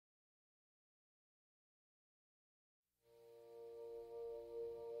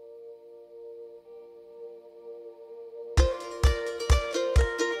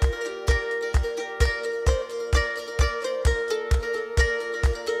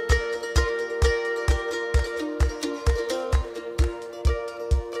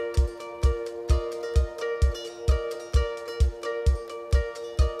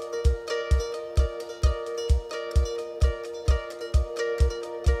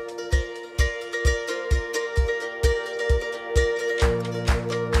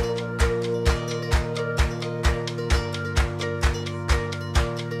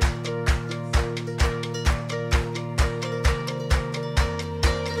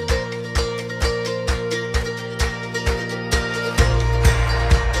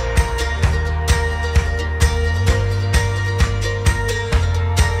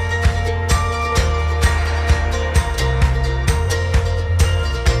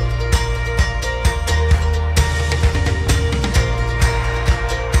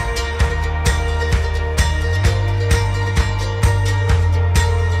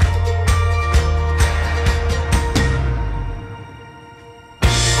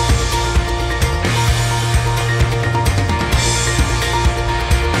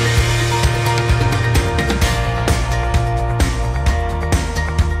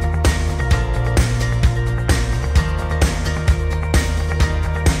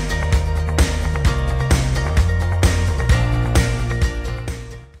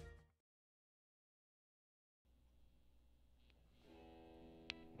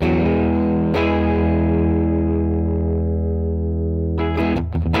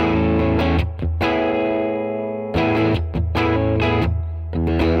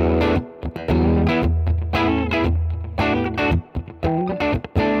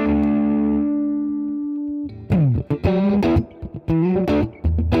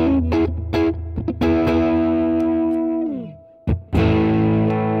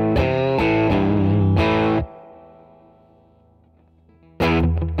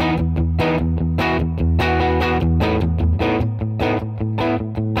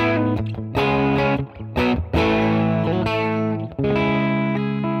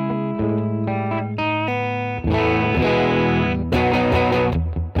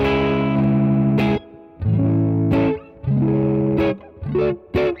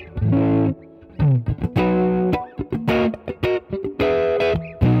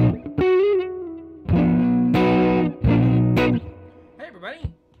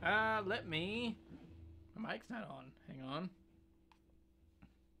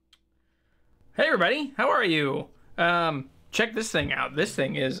Hey everybody, how are you? Check this thing out. This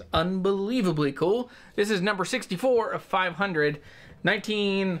thing is unbelievably cool. This is number 64 of 500.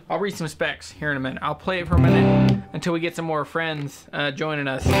 19, I'll read some specs here in a minute. I'll play it for a minute until we get some more friends joining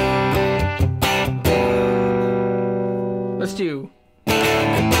us. Let's do.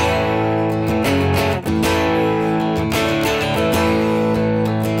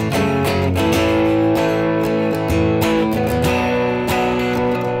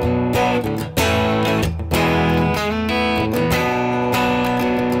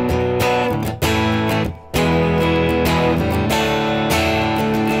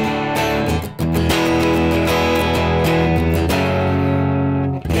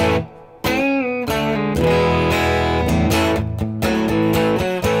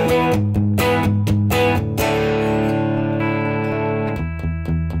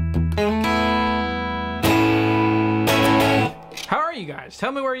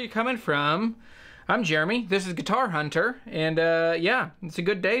 Tell me where you're coming from. I'm Jeremy. This is Guitar Hunter, and yeah, it's a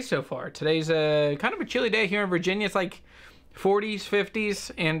good day so far. Today's kind of a chilly day here in Virginia. It's like 40s, 50s,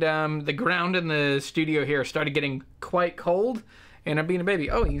 and the ground in the studio here started getting quite cold, and I'm being a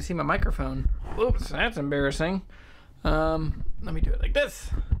baby. Oh, you can see my microphone. Oops, that's embarrassing. Let me do it like this.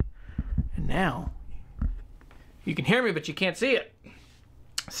 And now, you can hear me, but you can't see it.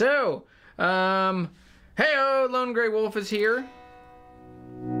 So, hey-oh, Lone Grey Wolf is here.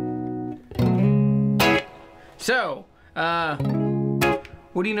 So,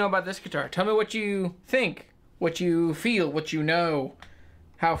 what do you know about this guitar? Tell me what you think, what you feel, what you know.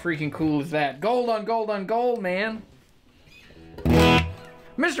 How freaking cool is that? Gold on gold on gold, man.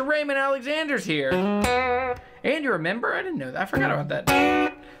 Mr. Raymond Alexander's here. And you remember? I didn't know that. I forgot about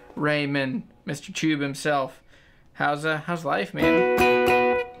that. Raymond, Mr. Tube himself. How's life, man?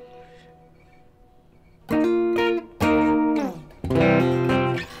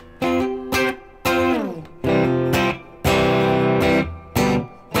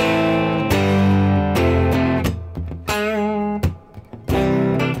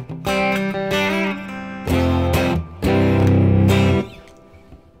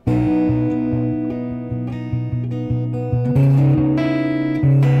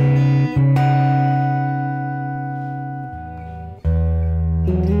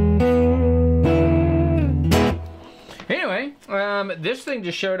 This thing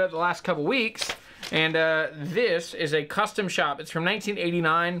just showed up the last couple weeks, and this is a custom shop. It's from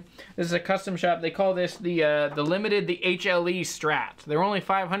 1989. This is a custom shop. They call this the limited, the HLE Strat. There are only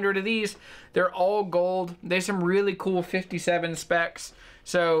 500 of these. They're all gold. They have some really cool 57 specs.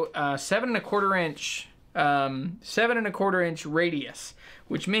 So 7¼ inch, 7¼ inch radius,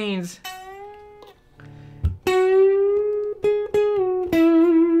 which means.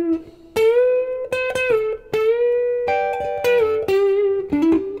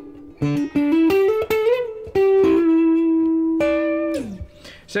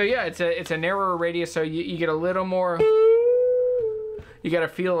 So yeah, it's a narrower radius, so you get a little more. You gotta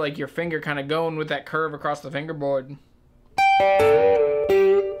feel like your finger kind of going with that curve across the fingerboard.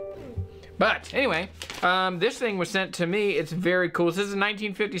 But anyway, this thing was sent to me. It's very cool. This is a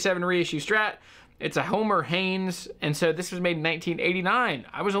 1957 reissue Strat. It's a Homer Haynes, and so this was made in 1989.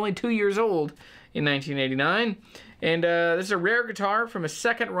 I was only 2 years old in 1989. And this is a rare guitar from a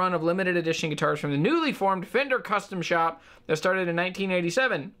second run of limited edition guitars from the newly formed Fender Custom Shop that started in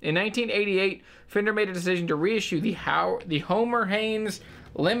 1987. In 1988, Fender made a decision to reissue the Homer Haynes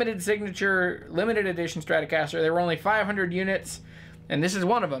limited edition Stratocaster. There were only 500 units, and this is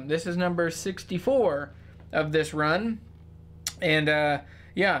one of them. This is number 64 of this run. And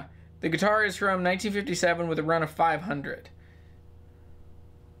yeah, the guitar is from 1957 with a run of 500.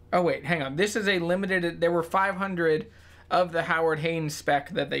 Oh wait, hang on. This is a limited, there were 500 of the Howard Haynes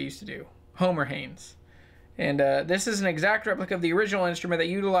spec that they used to do. Homer Haynes. And this is an exact replica of the original instrument that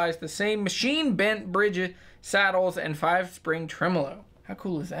utilized the same machine-bent bridge saddles and 5-spring tremolo. How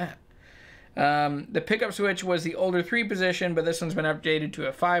cool is that? The pickup switch was the older 3-position, but this one's been updated to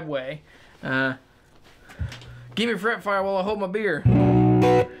a 5-way. Give me fret fire while I hold my beer.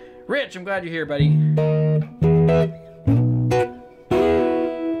 Rich, I'm glad you're here, buddy.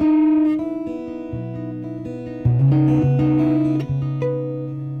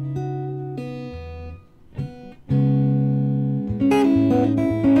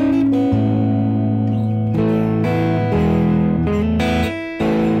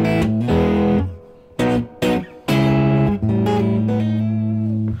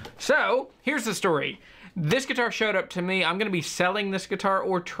 So, here's the story. This guitar showed up to me. I'm going to be selling this guitar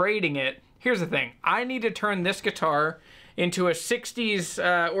or trading it. Here's the thing. I need to turn this guitar into a 60s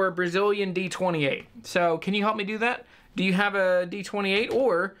or a Brazilian D28. So, can you help me do that? Do you have a D28,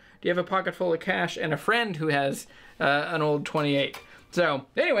 or do you have a pocket full of cash and a friend who has an old 28? So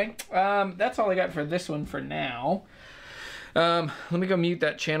anyway, that's all I got for this one for now. Let me go mute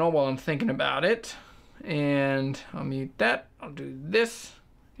that channel while I'm thinking about it. And I'll mute that. I'll do this.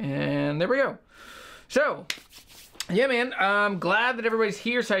 And there we go. So, yeah, man, I'm glad that everybody's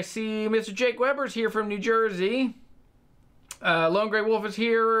here. So I see Mr. Jake Weber's here from New Jersey. Lone Grey Wolf is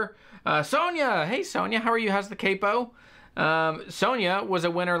here. Sonia. Hey, Sonia. How are you? How's the capo? Sonia was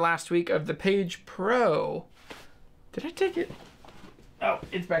a winner last week of the Page Pro. Did I take it? Oh,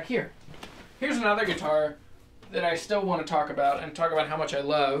 it's back here. Here's another guitar that I still want to talk about and talk about how much I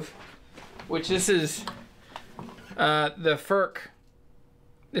love, which this is the Ferk.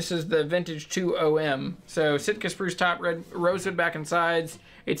 This is the Vintage 2 OM. So Sitka spruce top, red rosewood back and sides.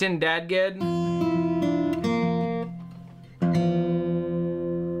 It's in Dadged.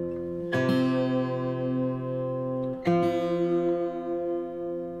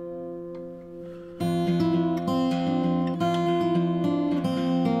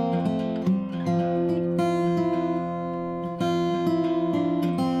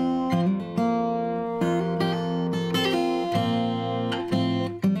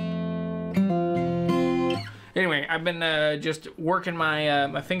 Anyway, I've been just working my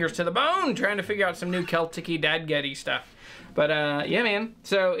my fingers to the bone, trying to figure out some new Celtic-y Dadged stuff. But yeah, man.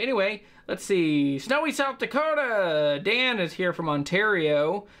 So anyway, let's see. Snowy South Dakota. Dan is here from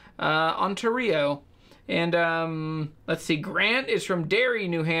Ontario. And let's see. Grant is from Derry,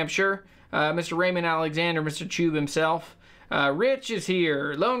 New Hampshire. Mr. Raymond Alexander, Mr. Chube himself. Rich is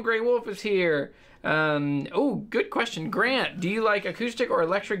here. Lone Grey Wolf is here. Oh, good question. Grant, do you like acoustic or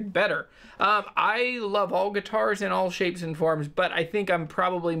electric better? I love all guitars in all shapes and forms, but I think I'm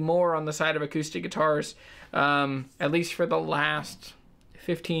probably more on the side of acoustic guitars, at least for the last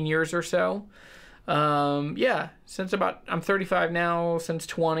 15 years or so. Yeah, since I'm 35 now, since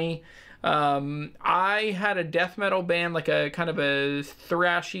 20. I had a death metal band, like a kind of a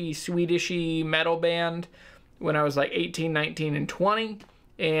thrashy, Swedishy metal band when I was like 18, 19, and 20.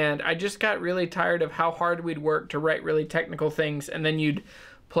 And I just got really tired of how hard we'd work to write really technical things, and then you'd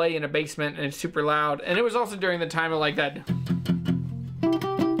play in a basement and it's super loud. And it was also during the time of like that,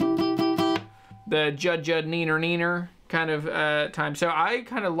 the Jud Jud Neener Neener kind of time. So I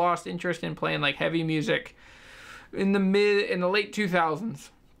kind of lost interest in playing like heavy music in the late 2000s.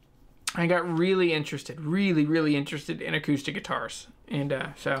 I got really interested, really interested in acoustic guitars.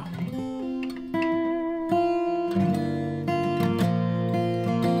 And so...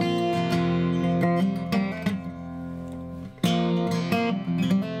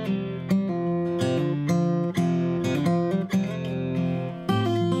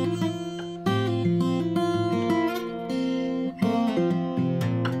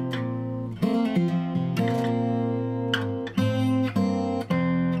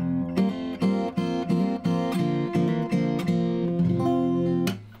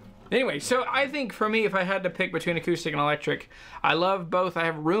 Anyway, so I think for me, if I had to pick between acoustic and electric, I love both. I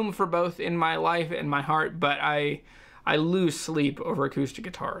have room for both in my life and my heart, but I lose sleep over acoustic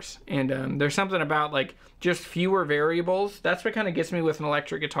guitars. And there's something about like just fewer variables. That's what kind of gets me with an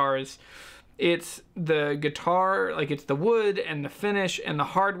electric guitar is it's the guitar, like it's the wood and the finish and the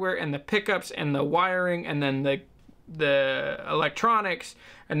hardware and the pickups and the wiring and then the electronics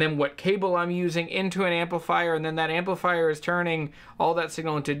and then what cable I'm using into an amplifier, and then that amplifier is turning all that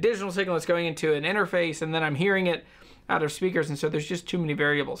signal into digital signal. It's going into an interface, and then I'm hearing it out of speakers, and so there's just too many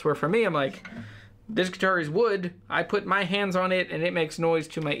variables. Where for me, I'm like, this guitar is wood. I put my hands on it, and it makes noise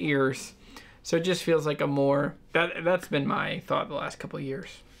to my ears. So it just feels like a more... That's been my thought the last couple of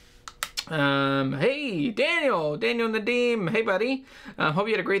years. Hey, Daniel Nadeem. Hey, buddy. Hope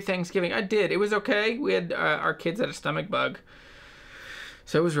you had a great Thanksgiving. I did. It was okay. We had our kids had a stomach bug,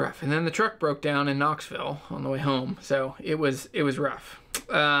 so it was rough. And then the truck broke down in Knoxville on the way home, so it was rough.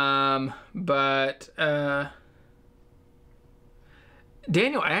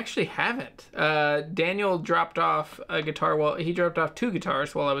 Daniel, I actually haven't. Daniel dropped off a guitar. Well, he dropped off 2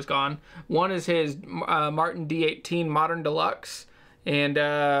 guitars while I was gone. One is his Martin D18 Modern Deluxe. And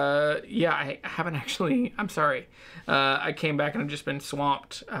yeah, I haven't actually, I'm sorry. I came back and I've just been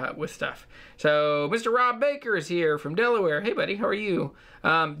swamped with stuff. So Mr. Rob Baker is here from Delaware. Hey buddy, how are you?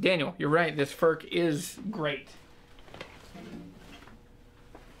 Daniel, you're right, this Ferk is great.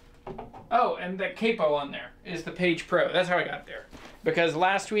 Oh, and that capo on there is the Page Pro. That's how I got there. Because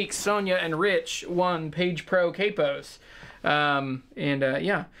last week Sonia and Rich won Page Pro capos.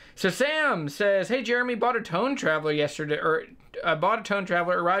 Yeah. So Sam says, hey Jeremy, bought a Tone Traveler yesterday, or bought a Tone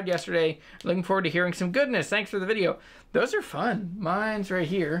Traveler, arrived yesterday. Looking forward to hearing some goodness. Thanks for the video. Those are fun. Mine's right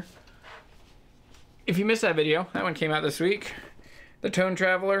here. if you missed that video, that one came out this week. The Tone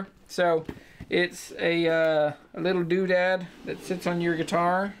Traveler. So it's a little doodad that sits on your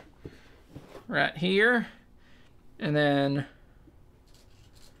guitar right here. And then,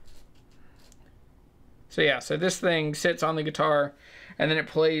 so yeah, so this thing sits on the guitar and then it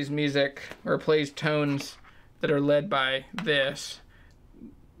plays music or plays tones that are led by this,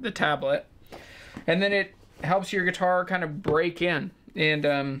 the tablet. And then it helps your guitar kind of break in.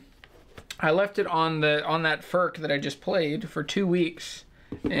 And I left it on that Ferk that I just played for 2 weeks,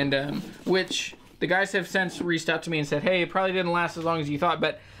 and which the guys have since reached out to me and said, hey, it probably didn't last as long as you thought,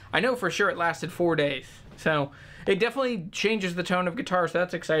 but I know for sure it lasted 4 days. So it definitely changes the tone of guitar, so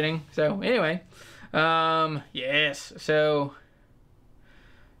that's exciting. So anyway, yes. So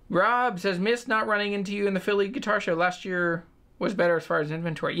Rob says, missed not running into you in the Philly Guitar Show. Last year was better as far as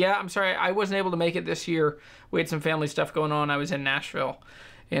inventory. Yeah, I'm sorry, I wasn't able to make it this year. We had some family stuff going on. I was in Nashville,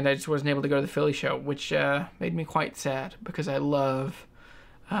 and I just wasn't able to go to the Philly show, which made me quite sad because I love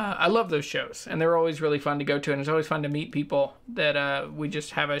those shows, and they're always really fun to go to, and it's always fun to meet people that we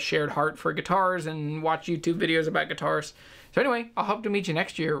just have a shared heart for guitars and watch YouTube videos about guitars. So anyway, I'll hope to meet you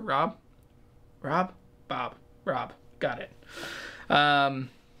next year, Rob. Rob? Bob. Rob. Got it.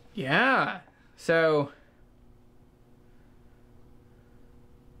 Yeah. So,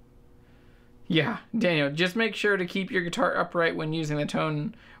 yeah, Daniel, just make sure to keep your guitar upright when using the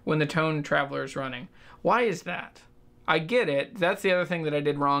tone, when the Tone Traveler is running. Why is that? I get it. That's the other thing that I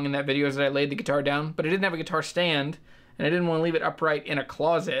did wrong in that video, is that I laid the guitar down, but I didn't have a guitar stand, and I didn't want to leave it upright in a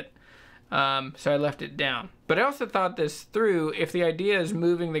closet, so I left it down. But I also thought this through. If the idea is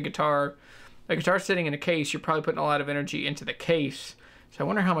moving the guitar, a guitar sitting in a case, you're probably putting a lot of energy into the case. So I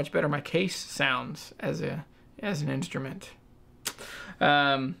wonder how much better my case sounds as an instrument.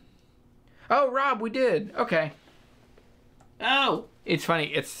 Oh, Rob, we did. Okay. Oh, it's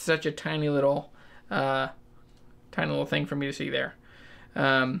funny. It's such a tiny little thing for me to see there.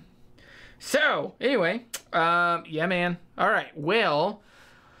 So anyway, yeah, man. All right. Well,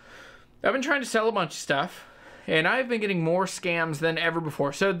 I've been trying to sell a bunch of stuff, and I've been getting more scams than ever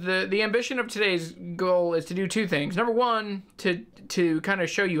before. So the ambition of today's goal is to do 2 things. Number one, to kind of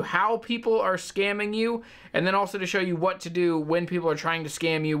show you how people are scamming you, and then also to show you what to do when people are trying to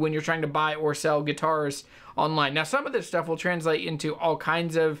scam you when you're trying to buy or sell guitars online. Now, some of this stuff will translate into all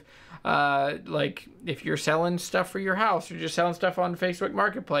kinds of, like if you're selling stuff for your house, or just selling stuff on Facebook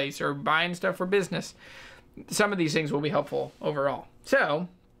Marketplace, or buying stuff for business. Some of these things will be helpful overall. So,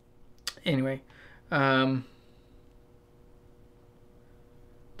 anyway, Daniel,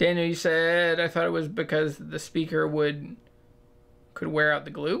 you said, I thought it was because the speaker could wear out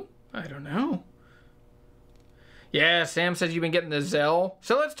the glue? I don't know. Yeah, Sam says you've been getting the Zelle.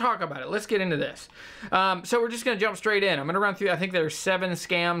 So let's talk about it. Let's get into this. So we're just going to jump straight in. I'm going to run through, I think there's 7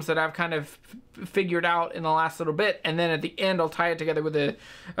 scams that I've kind of figured out in the last little bit. And then at the end, I'll tie it together with a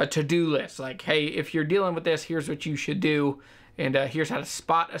to-do list. Like, hey, if you're dealing with this, here's what you should do. And here's how to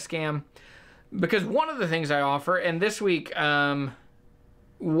spot a scam. Because one of the things I offer, and this week,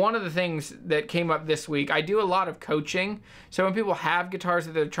 one of the things that came up this week, I do a lot of coaching. So when people have guitars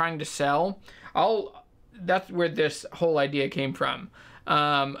that they're trying to sell, that's where this whole idea came from.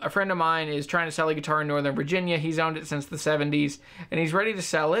 A friend of mine is trying to sell a guitar in Northern Virginia. He's owned it since the 70s, and he's ready to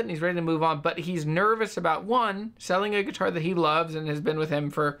sell it, and he's ready to move on, but he's nervous about, one, selling a guitar that he loves and has been with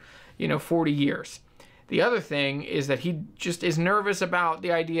him for, 40 years. The other thing is that he just is nervous about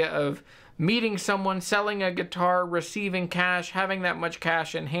the idea of meeting someone, selling a guitar, receiving cash, having that much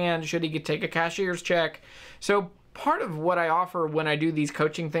cash in hand, should he take a cashier's check. So part of what I offer when I do these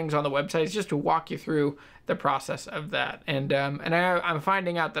coaching things on the website is just to walk you through the process of that. And I'm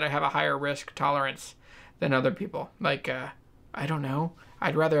finding out that I have a higher risk tolerance than other people. Like, I don't know.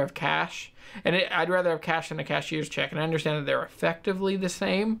 I'd rather have cash. And I'd rather have cash than a cashier's check. And I understand that they're effectively the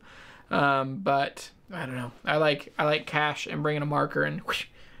same. But I don't know. I like cash and bringing a marker and whoosh,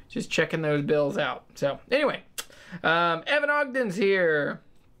 just checking those bills out. So anyway, Evan Ogden's here.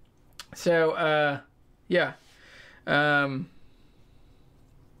 So, yeah.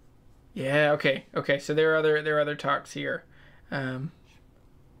 Yeah, okay. So there are other talks here.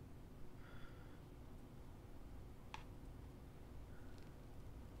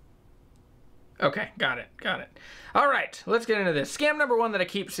 Okay, got it. All right, let's get into this. Scam number 1 that I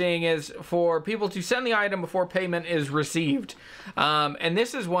keep seeing is for people to send the item before payment is received. And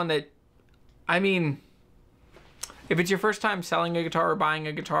this is one that, I mean, if it's your first time selling a guitar or buying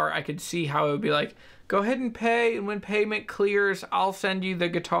a guitar, I could see how it would be like, go ahead and pay, and when payment clears, I'll send you the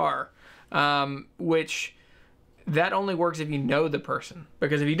guitar. Which, that only works if you know the person.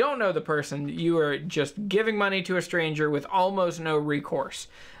 Because if you don't know the person, you are just giving money to a stranger with almost no recourse,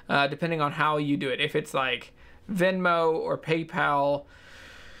 depending on how you do it. If it's like Venmo or PayPal,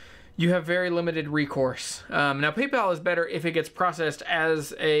 you have very limited recourse. Now, PayPal is better if it gets processed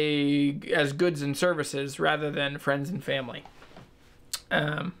as goods and services rather than friends and family.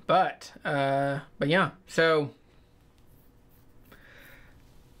 But yeah, so.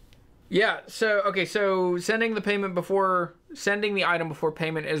 Yeah, so, okay, so sending the item before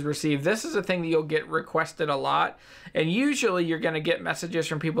payment is received. This is a thing that you'll get requested a lot. And usually you're going to get messages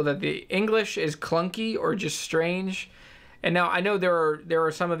from people that the English is clunky or just strange. And now I know there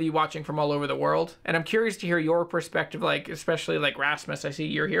are some of you watching from all over the world. And I'm curious to hear your perspective, like, especially like Rasmus, I see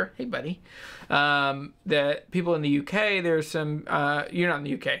you're here. Hey, buddy. The people in the UK, there's some, you're not in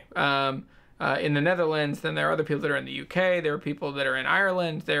the UK. In the Netherlands, then there are other people that are in the UK. There are people that are in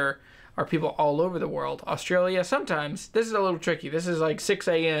Ireland. There are people all over the world. Australia, sometimes. This is a little tricky. This is like 6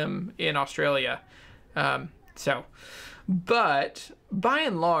 a.m. in Australia. But by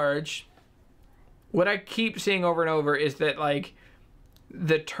and large, what I keep seeing over and over is that, like,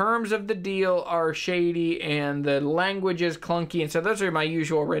 the terms of the deal are shady and the language is clunky. And so those are my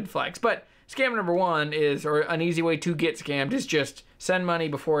usual red flags. But scam number one is, or an easy way to get scammed, is just send money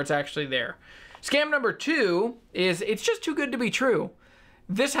before it's actually there. Scam number two is it's just too good to be true.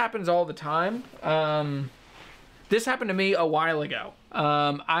 This happens all the time. This happened to me a while ago.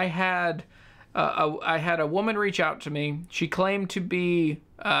 I had a woman reach out to me. She claimed to be,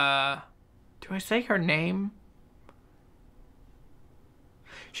 do I say her name?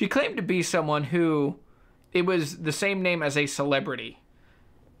 She claimed to be someone who, it was the same name as a celebrity.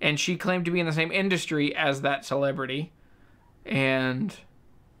 And she claimed to be in the same industry as that celebrity. And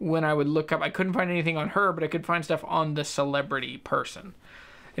when I would look up, I couldn't find anything on her, but I could find stuff on the celebrity person.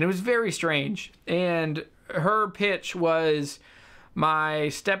 And it was very strange. And her pitch was,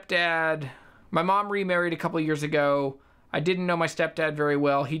 my mom remarried a couple years ago. I didn't know my stepdad very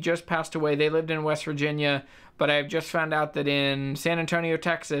well. He just passed away. They lived in West Virginia, but I've just found out that in San Antonio,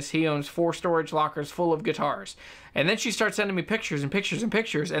 Texas, he owns 4 storage lockers full of guitars. And then she starts sending me pictures and pictures and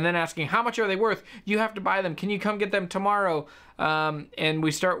pictures, and then asking, how much are they worth? You have to buy them. Can you come get them tomorrow? And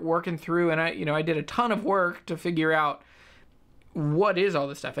we start working through, and I did a ton of work to figure out what is all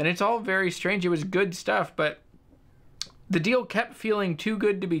this stuff. And it's all very strange. It was good stuff, but the deal kept feeling too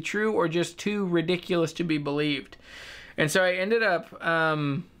good to be true or just too ridiculous to be believed. And so I ended up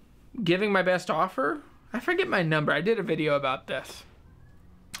giving my best offer. I forget my number. I did a video about this.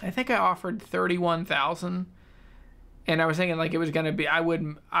 I think I offered $31,000, and I was thinking like it was gonna be. I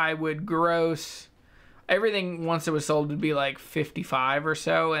would gross everything once it was sold would be like 55 or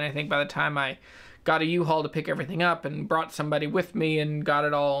so. And I think by the time I got a U-Haul to pick everything up and brought somebody with me and got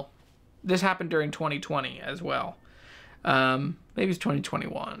it all. This happened during 2020 as well. Maybe it's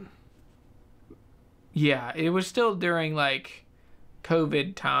 2021. Yeah, it was still during like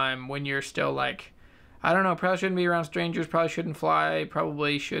COVID time when you're still like, I don't know, probably shouldn't be around strangers, probably shouldn't fly,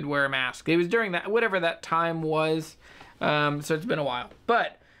 probably should wear a mask. It was during that, whatever that time was. So it's been a while.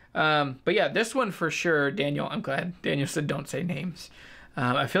 But yeah, this one for sure, Daniel, I'm glad Daniel said don't say names.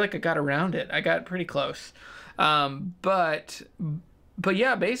 I feel like I got around it. I got pretty close. But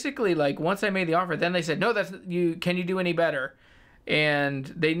yeah, basically, like, once I made the offer, then they said, no, can you do any better? And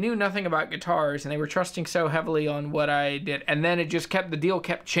they knew nothing about guitars, and they were trusting so heavily on what I did. And then the deal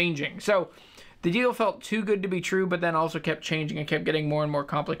kept changing. So the deal felt too good to be true, but then also kept changing and kept getting more and more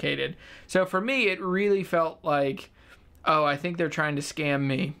complicated. So for me, it really felt like, oh, I think they're trying to scam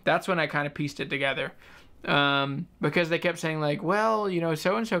me. That's when I kind of pieced it together. Because they kept saying like, well,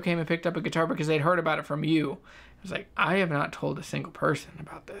 so-and-so came and picked up a guitar because they'd heard about it from you. I was like, I have not told a single person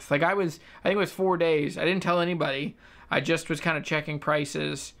about this. Like I think it was 4 days. I didn't tell anybody. I just was kind of checking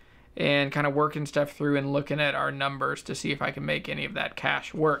prices and kind of working stuff through and looking at our numbers to see if I can make any of that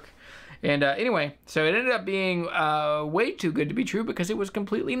cash work. And anyway, so it ended up being way too good to be true because it was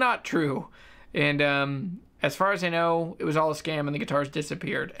completely not true. And as far as I know, it was all a scam and the guitars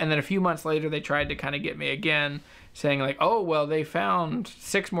disappeared. And then a few months later, they tried to kind of get me again, saying like, oh, well, they found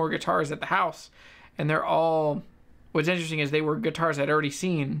 6 more guitars at the house. And they're all, what's interesting is they were guitars I'd already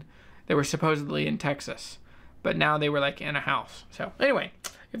seen. They were supposedly in Texas, but now they were like in a house. So anyway,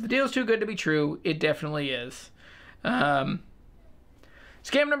 if the deal's too good to be true, it definitely is. Scam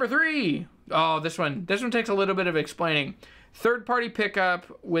number 3. Oh, this one takes a little bit of explaining. Third-party pickup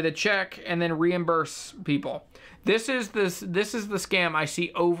with a check and then reimburse people. This is the scam I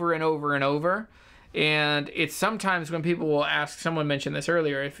see over and over and over. And it's sometimes when people will ask, someone mentioned this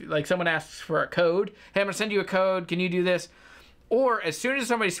earlier, if like someone asks for a code, hey, I'm gonna send you a code, can you do this? Or as soon as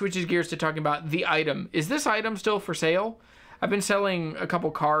somebody switches gears to talking about the item, is this item still for sale? I've been selling a couple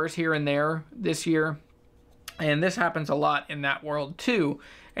cars here and there this year, and this happens a lot in that world too.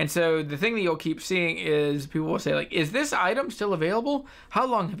 And so the thing that you'll keep seeing is people will say, like, is this item still available? How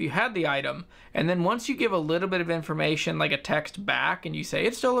long have you had the item? And then once you give a little bit of information, like a text back, and you say,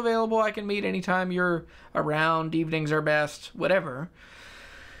 it's still available, I can meet anytime you're around, evenings are best, whatever.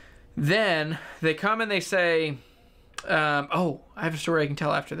 Then they come and they say, oh, I have a story I can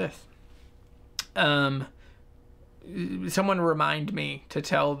tell after this. Someone remind me to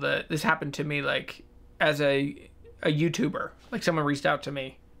tell this happened to me, like, as a YouTuber. Like, someone reached out to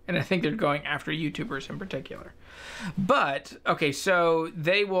me, and I think they're going after YouTubers in particular. But, okay, so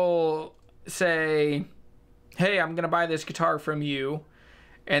they will say, hey, I'm going to buy this guitar from you.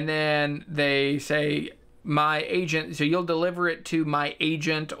 And then they say, my agent, so you'll deliver it to my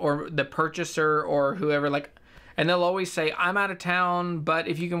agent or the purchaser or whoever, like, and they'll always say, I'm out of town, but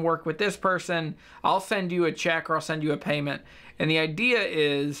if you can work with this person, I'll send you a check or I'll send you a payment. And the idea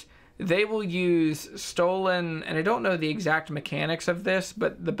is they will use stolen, and I don't know the exact mechanics of this,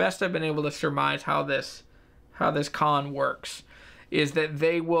 but the best I've been able to surmise how this con works is that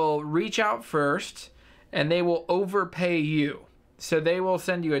they will reach out first and they will overpay you. So they will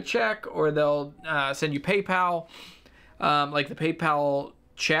send you a check or they'll send you PayPal, like the PayPal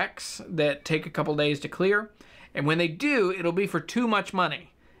checks that take a couple days to clear. And when they do, it'll be for too much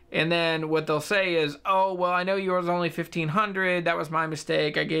money. And then what they'll say is, oh, well, I know yours was only $1,500. That was my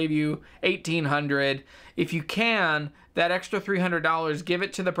mistake. I gave you $1,800. If you can, that extra $300, give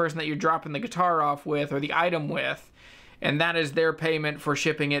it to the person that you're dropping the guitar off with or the item with. And that is their payment for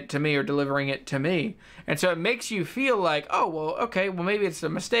shipping it to me or delivering it to me. And so it makes you feel like, oh, well, okay, well, maybe it's a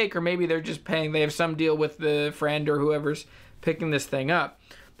mistake, or maybe they're just paying, they have some deal with the friend or whoever's picking this thing up.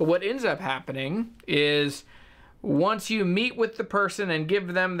 But what ends up happening is once you meet with the person and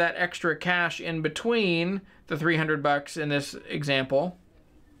give them that extra cash in between the $300 in this example,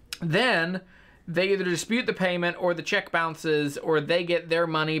 then they either dispute the payment or the check bounces or they get their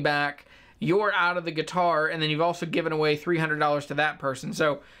money back. You're out of the guitar, and then you've also given away $300 to that person.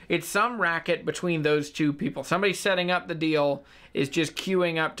 So it's some racket between those two people. Somebody setting up the deal is just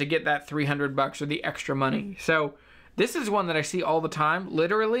queuing up to get that $300 or the extra money. So this is one that I see all the time,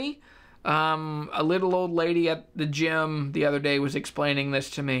 literally. A little old lady at the gym the other day was explaining this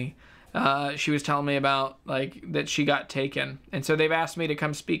to me. She was telling me about, like, that she got taken. And so they've asked me to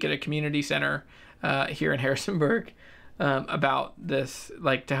come speak at a community center here in Harrisonburg about this,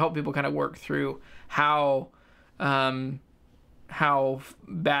 like, to help people kind of work through how bad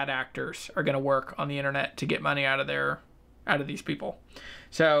actors are going to work on the internet to get money out of these people.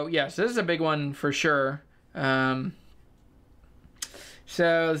 So, yes, this is a big one for sure.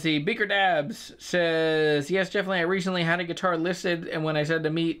 So the Beaker Dabs says, yes, definitely. I recently had a guitar listed, and when I said to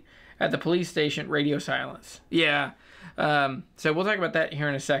meet at the police station, radio silence. Yeah. So we'll talk about that here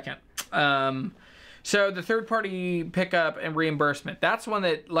in a second. So the third-party pickup and reimbursement. That's one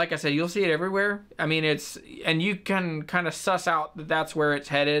that, like I said, you'll see it everywhere. I mean, and you can kind of suss out that that's where it's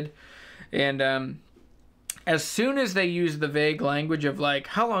headed. And as soon as they use the vague language of, like,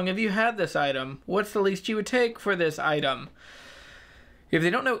 how long have you had this item? What's the least you would take for this item? If they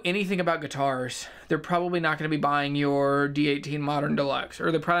don't know anything about guitars, they're probably not going to be buying your D18 Modern Deluxe,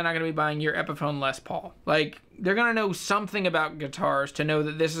 or they're probably not going to be buying your Epiphone Les Paul. Like, they're going to know something about guitars to know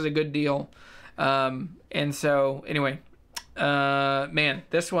that this is a good deal. And so, anyway, man,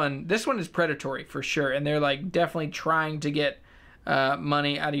 this one is predatory for sure, and they're, like, definitely trying to get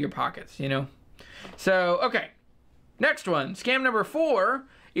money out of your pockets, you know? So, okay, next one, scam number 4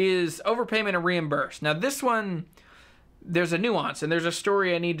 is overpayment and reimburse. Now, this one, there's a nuance and there's a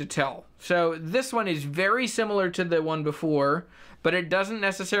story I need to tell. So this one is very similar to the one before, but it doesn't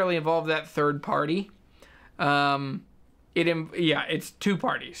necessarily involve that third party. It's two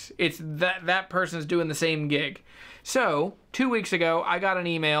parties. It's that person's doing the same gig. So 2 weeks ago, I got an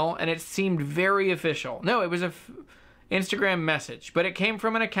email and it seemed very official. No, it was a Instagram message, but it came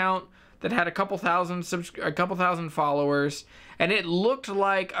from an account that had a couple thousand followers, and it looked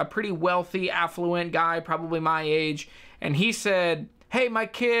like a pretty wealthy, affluent guy, probably my age. And he said, hey, my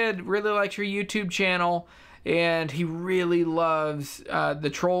kid really likes your YouTube channel, and he really loves the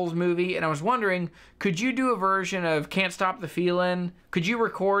Trolls movie. And I was wondering, could you do a version of Can't Stop the Feelin'? Could you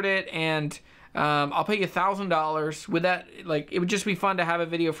record it, and I'll pay you $1,000. Would that, like, it would just be fun to have a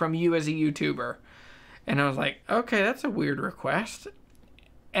video from you as a YouTuber. And I was like, okay, that's a weird request.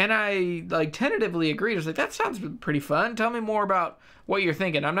 And I, like, tentatively agreed. I was like, that sounds pretty fun. Tell me more about what you're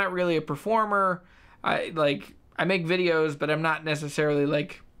thinking. I'm not really a performer. I make videos, but I'm not necessarily,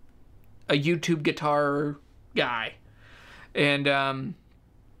 like, a YouTube guitar guy. And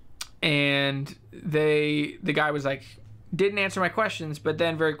the guy was like, didn't answer my questions, but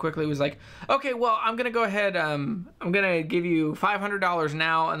then very quickly was like, okay, well, I'm gonna go ahead, I'm gonna give you $500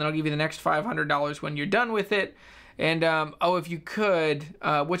 now, and then I'll give you the next $500 when you're done with it. And oh, if you could,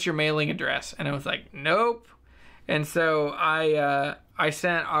 what's your mailing address? And I was like, nope. And so I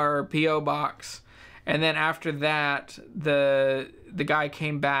sent our PO box, and then after that, the guy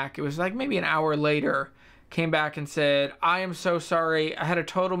came back. It was like maybe an hour later, came back and said, I am so sorry, I had a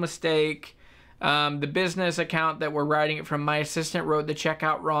total mistake. The business account that we're writing it from, my assistant wrote the check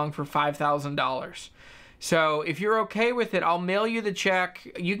out wrong for $5,000. So if you're okay with it, I'll mail you the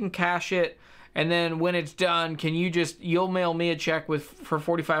check. You can cash it, and then when it's done, you'll mail me a check for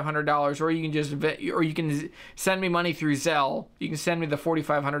 $4,500, or you can send me money through Zelle. You can send me the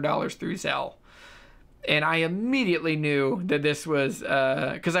 $4,500 through Zelle. And I immediately knew that this was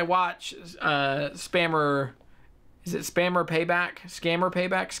because I watch Scammer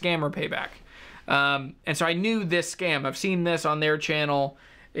Payback. And so I knew this scam. I've seen this on their channel,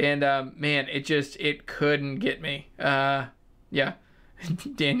 and man, it couldn't get me. Yeah.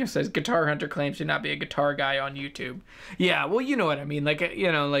 Daniel says Guitar Hunter claims to not be a guitar guy on YouTube. Yeah, well, you know what I mean. Like,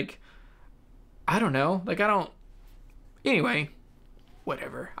 you know, like, I don't know. Like, anyway,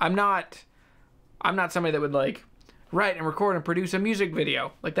 whatever. I'm not somebody that would like write and record and produce a music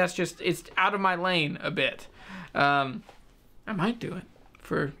video. Like, it's out of my lane a bit. I might do it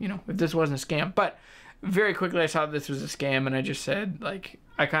for, you know, if this wasn't a scam. But very quickly I saw this was a scam, and I just said, like,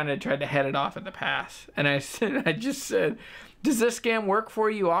 I kind of tried to head it off at the pass. And I just said, does this scam work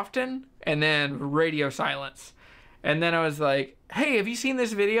for you often? And then radio silence. And then I was like, hey, have you seen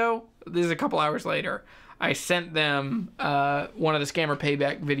this video? This is a couple hours later. I sent them one of the Scammer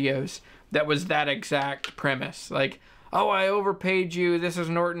Payback videos that was that exact premise. Like, oh, I overpaid you. This is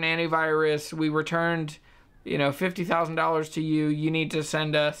Norton Antivirus. We returned, you know, $50,000 to you. You need to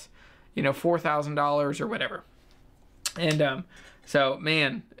send us, you know, $4,000 or whatever. And so,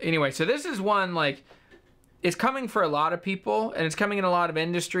 man, anyway, so this is one, like, it's coming for a lot of people, and it's coming in a lot of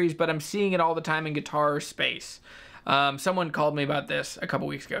industries, but I'm seeing it all the time in guitar space. Someone called me about this a couple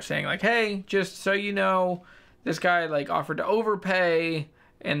weeks ago, saying like, hey, just so you know, this guy like offered to overpay,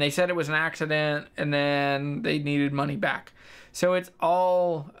 and they said it was an accident, and then they needed money back. So it's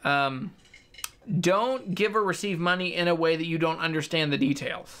all, don't give or receive money in a way that you don't understand the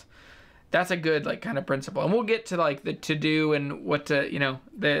details. That's a good like kind of principle. And we'll get to like the to-do and what to, you know,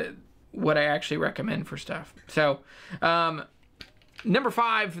 what I actually recommend for stuff. So, number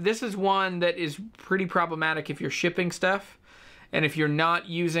 5, this is one that is pretty problematic if you're shipping stuff, and if you're not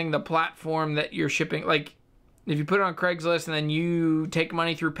using the platform that you're shipping, like if you put it on Craigslist and then you take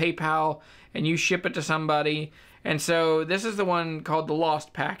money through PayPal and you ship it to somebody. And so this is the one called the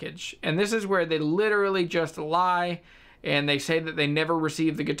lost package. And this is where they literally just lie, and they say that they never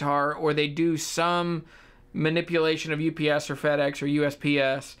received the guitar, or they do some manipulation of UPS or FedEx or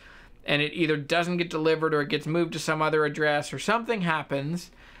USPS, and it either doesn't get delivered or it gets moved to some other address, or something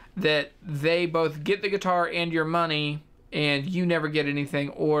happens that they both get the guitar and your money and you never get anything,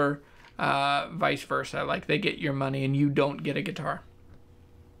 or vice versa, like they get your money and you don't get a guitar.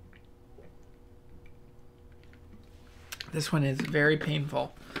 This one is very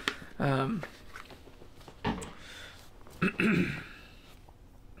painful.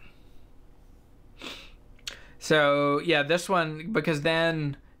 So yeah, this one, because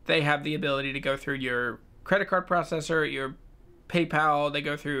then they have the ability to go through your credit card processor, your PayPal, they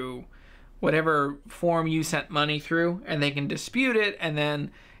go through whatever form you sent money through, and they can dispute it, and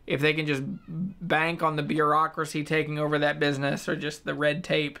then if they can just bank on the bureaucracy taking over that business, or just the red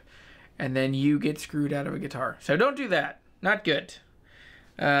tape, and then you get screwed out of a guitar. So don't do that. Not good.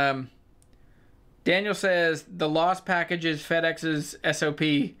 Daniel says, the lost package is FedEx's SOP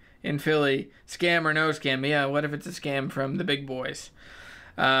in Philly. Scam or no scam? Yeah, what if it's a scam from the big boys?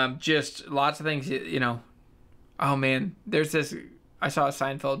 Just lots of things, you know. Oh, man. There's this... I saw a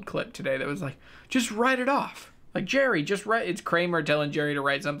Seinfeld clip today that was like, just write it off. Like, Jerry, just write... It's Kramer telling Jerry to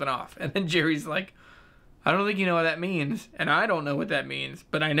write something off. And then Jerry's like, I don't think you know what that means. And I don't know what that means.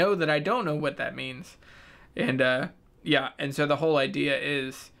 But I know that I don't know what that means. And, yeah. And so the whole idea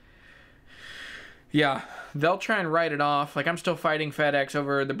is... Yeah, they'll try and write it off. Like, I'm still fighting FedEx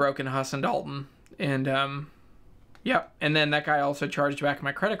over the broken Huss and Dalton. And, yeah. And then that guy also charged back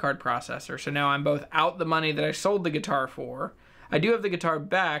my credit card processor. So now I'm both out the money that I sold the guitar for. I do have the guitar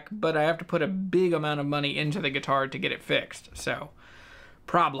back, but I have to put a big amount of money into the guitar to get it fixed. So,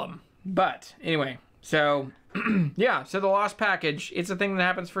 problem. But, anyway. So, yeah. So the lost package, it's a thing that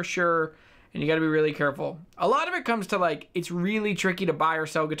happens for sure. And you got to be really careful. A lot of it comes to, like, it's really tricky to buy or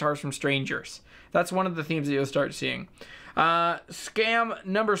sell guitars from strangers. That's one of the themes that you'll start seeing. Scam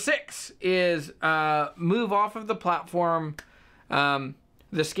number 6 is move off of the platform.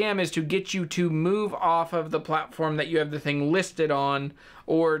 The scam is to get you to move off of the platform that you have the thing listed on,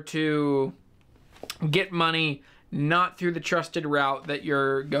 or to get money not through the trusted route that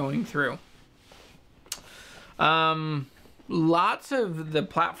you're going through. Lots of the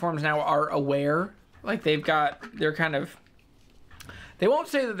platforms now are aware. Like they're kind of, they won't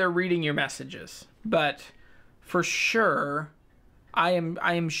say that they're reading your messages, but for sure, I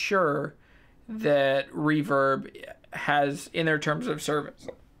am sure that Reverb has in their terms of service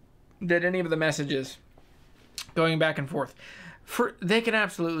that any of the messages going back and forth, they can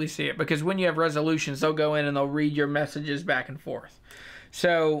absolutely see it, because when you have resolutions, they'll go in and they'll read your messages back and forth.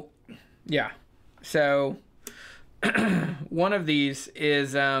 So, yeah. So, one of these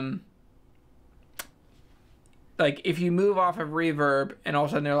is, like, if you move off of Reverb and all of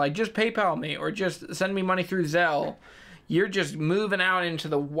a sudden they're like, just PayPal me or just send me money through Zelle, you're just moving out into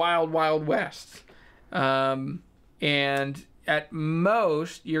the wild, wild west. And at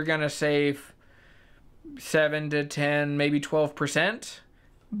most, you're going to save 7 to 10, maybe 12%.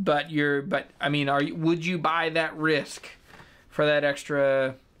 But I mean, would you buy that risk for that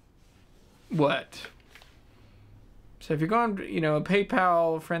extra, what? So if you're going,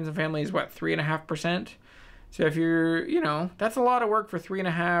 PayPal, friends and family is what, 3.5%? So if you're, that's a lot of work for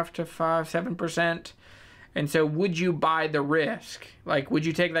 3.5 to 7%. And so would you buy the risk? Like, would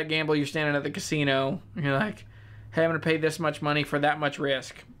you take that gamble? You're standing at the casino and you're like, hey, I'm going to pay this much money for that much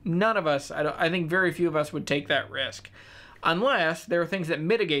risk. None of us, I think very few of us would take that risk. Unless there are things that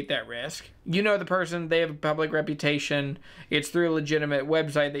mitigate that risk. You know the person, they have a public reputation. It's through a legitimate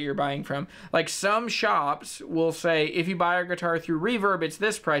website that you're buying from. Like some shops will say, if you buy our guitar through Reverb, it's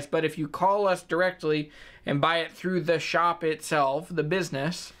this price. But if you call us directly and buy it through the shop itself, the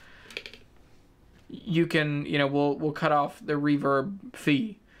business, you can, we'll cut off the Reverb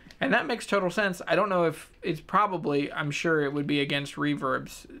fee. And that makes total sense. I don't know if it's probably, I'm sure it would be against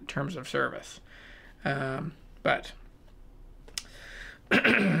Reverb's terms of service. But...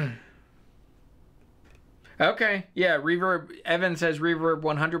 Okay, yeah, Reverb, Evan says Reverb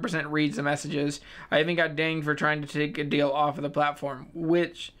 100% reads the messages. I even got dinged for trying to take a deal off of the platform,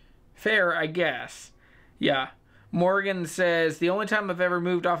 which, fair, I guess. Yeah. Morgan says, the only time I've ever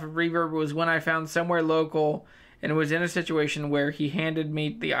moved off of Reverb was when I found somewhere local and was in a situation where he handed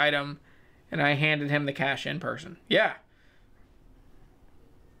me the item and I handed him the cash in person. Yeah.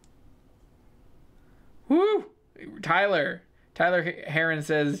 Woo! Tyler Heron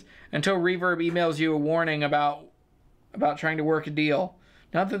says, until Reverb emails you a warning about trying to work a deal.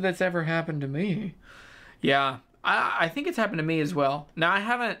 Not that that's ever happened to me. Yeah, I think it's happened to me as well. Now,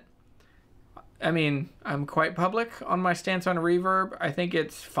 I'm quite public on my stance on Reverb. I think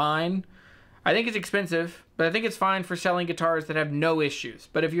it's fine. I think it's expensive, but I think it's fine for selling guitars that have no issues.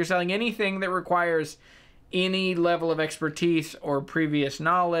 But if you're selling anything that requires any level of expertise or previous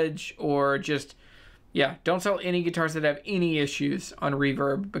knowledge or just... yeah, don't sell any guitars that have any issues on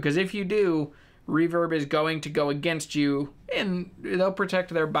Reverb, because if you do, Reverb is going to go against you, and they'll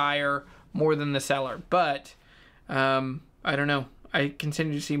protect their buyer more than the seller. But, I don't know. I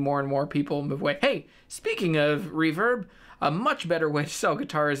continue to see more and more people move away. Hey, speaking of Reverb, a much better way to sell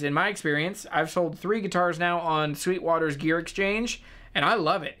guitars, in my experience. I've sold 3 guitars now on Sweetwater's Gear Exchange, and I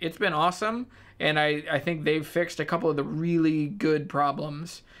love it. It's been awesome, and I think they've fixed a couple of the really good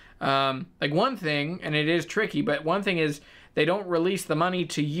problems. Like one thing, and it is tricky, but one thing is they don't release the money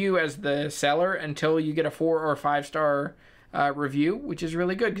to you as the seller until you get a 4 or 5 star review, which is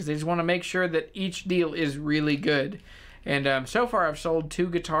really good because they just want to make sure that each deal is really good. And so far I've sold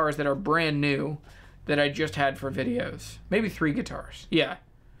 2 guitars that are brand new that I just had for videos. Maybe 3 guitars. Yeah.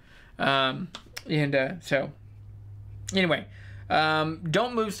 So anyway,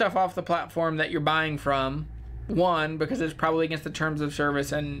 don't move stuff off the platform that you're buying from. One, because it's probably against the terms of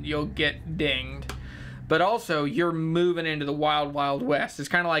service and you'll get dinged. But also, you're moving into the wild, wild west. It's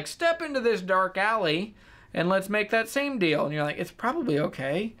kind of like, step into this dark alley and let's make that same deal. And you're like, it's probably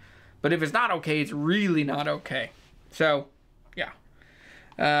okay. But if it's not okay, it's really not okay. So, yeah.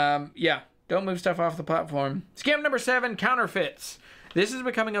 Don't move stuff off the platform. Scam number 7, counterfeits. This is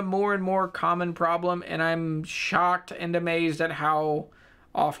becoming a more and more common problem, and I'm shocked and amazed at how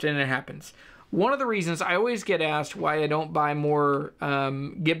often it happens. One of the reasons I always get asked why I don't buy more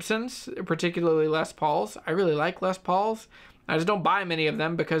Gibsons, particularly Les Pauls. I really like Les Pauls. I just don't buy many of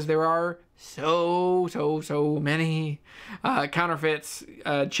them because there are so many counterfeits,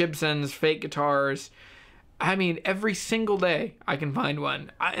 Gibsons, fake guitars. I mean, every single day I can find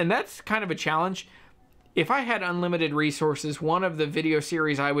one. And that's kind of a challenge. If I had unlimited resources, one of the video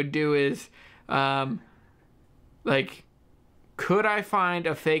series I would do is like could I find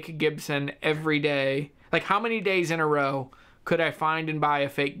a fake Gibson every day? Like, how many days in a row could I find and buy a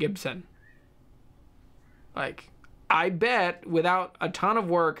fake Gibson? Like, I bet without a ton of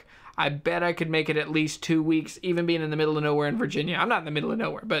work, I bet I could make it at least 2 weeks, even being in the middle of nowhere in Virginia. I'm not in the middle of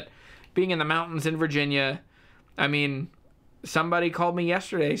nowhere, but being in the mountains in Virginia, I mean, somebody called me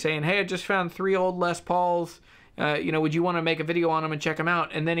yesterday saying, hey, I just found 3 old Les Pauls. You know, would you want to make a video on them and check them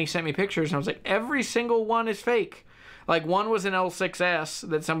out? And then he sent me pictures, and I was like, every single one is fake. Like, one was an L6S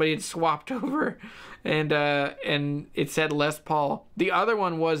that somebody had swapped over, and it said Les Paul. The other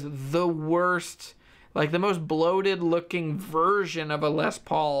one was the worst, like the most bloated looking version of a Les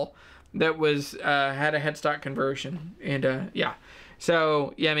Paul that was had a headstock conversion. And yeah,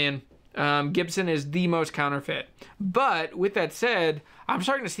 so yeah, man, Gibson is the most counterfeit. But with that said, I'm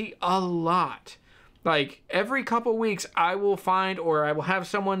starting to see a lot. Like, every couple weeks I will find, or I will have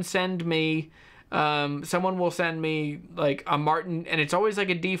someone send me, someone will send me like a Martin, and it's always like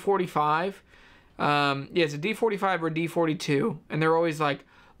a D45. Yeah, it's a D45 or D42, and they're always like,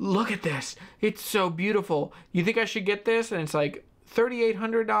 look at this, it's so beautiful, you think I should get this? And it's like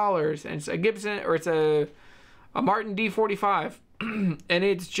 $3,800, and it's a Gibson, or it's a Martin D45. And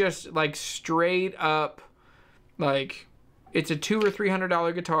it's just like straight up, like, it's a $200 or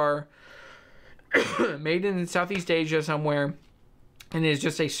 $300 guitar made in Southeast Asia somewhere, and it's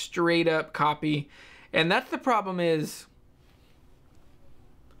just a straight up copy. And that's the problem is,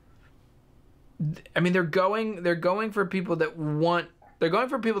 I mean, they're going for people that want, they're going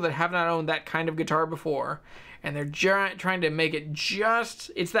for people that have not owned that kind of guitar before, and they're trying to make it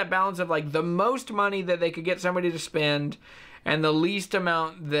just, it's that balance of like the most money that they could get somebody to spend and the least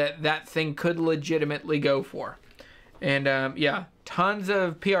amount that that thing could legitimately go for. And yeah, tons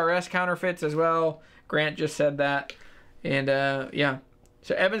of PRS counterfeits as well. Grant just said that. And yeah.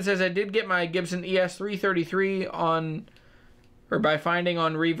 So Evan says, I did get my Gibson ES333 on, or by finding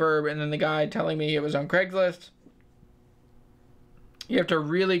on Reverb, and then the guy telling me it was on Craigslist. You have to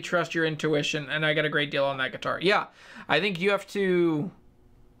really trust your intuition, and I got a great deal on that guitar. Yeah, I think you have to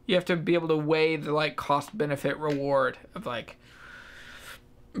be able to weigh the like cost benefit reward of like,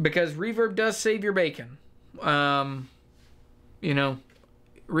 because Reverb does save your bacon. You know,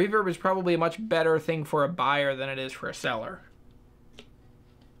 Reverb is probably a much better thing for a buyer than it is for a seller.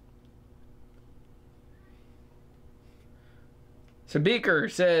 So Beaker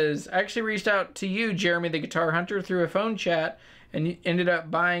says, I actually reached out to you, Jeremy the Guitar Hunter, through a phone chat, and you ended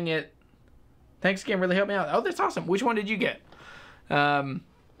up buying it. Thanks again, really helped me out. Oh, that's awesome. Which one did you get?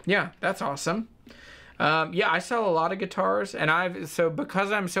 Yeah, that's awesome. Yeah, I sell a lot of guitars, and so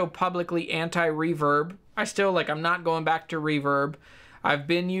because I'm so publicly anti-reverb, I still, like, I'm not going back to reverb. I've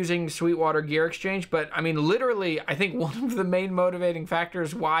been using Sweetwater Gear Exchange, but I mean, literally, I think one of the main motivating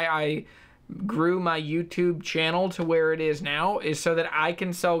factors why I grew my YouTube channel to where it is now is so that I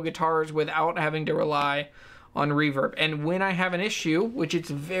can sell guitars without having to rely on reverb. And when I have an issue, which it's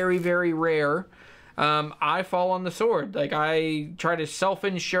very, very rare, I fall on the sword. Like, I try to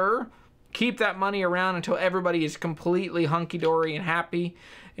self-insure, keep that money around until everybody is completely hunky-dory and happy.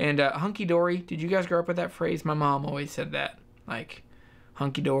 And hunky-dory, did you guys grow up with that phrase? My mom always said that, like,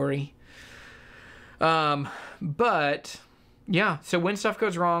 hunky-dory. But yeah, so when stuff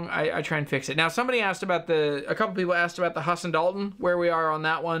goes wrong, I try and fix it. Now, somebody asked about a couple people asked about the Huss and Dalton, where we are on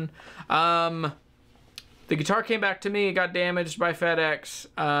that one. The guitar came back to me. It got damaged by FedEx.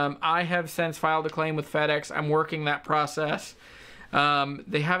 I have since filed a claim with FedEx. I'm working that process.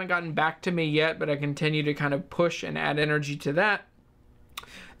 They haven't gotten back to me yet, but I continue to kind of push and add energy to that.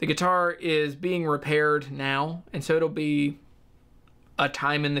 The guitar is being repaired now, and so it'll be a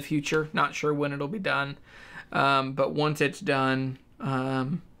time in the future. Not sure when it'll be done. But once it's done,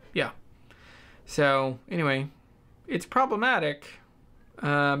 yeah. So anyway, it's problematic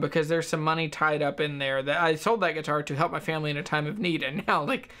because there's some money tied up in there. That I sold that guitar to help my family in a time of need, and now,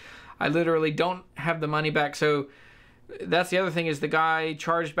 like, I literally don't have the money back. So that's the other thing, is the guy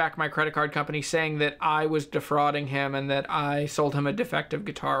charged back my credit card company saying that I was defrauding him and that I sold him a defective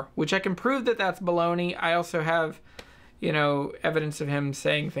guitar, which I can prove that that's baloney. I also have, you know, evidence of him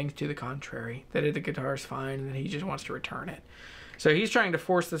saying things to the contrary, that the guitar's fine and that he just wants to return it. So he's trying to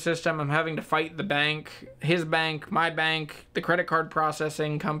force the system. I'm having to fight the bank, his bank, my bank, the credit card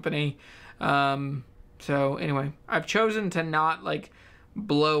processing company. So anyway, I've chosen to not, like,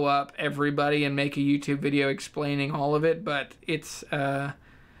 blow up everybody and make a YouTube video explaining all of it, but it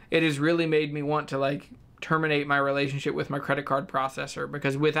has really made me want to, like, terminate my relationship with my credit card processor,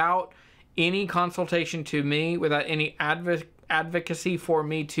 because without any consultation to me, without any advocacy for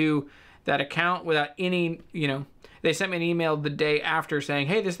me to that account, without any, you know, they sent me an email the day after saying,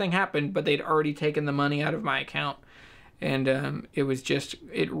 hey, this thing happened, but they'd already taken the money out of my account. and it was just,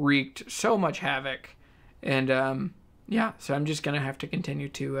 it wreaked so much havoc. And yeah, so I'm just gonna have to continue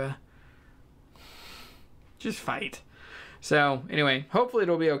to just fight. So anyway, hopefully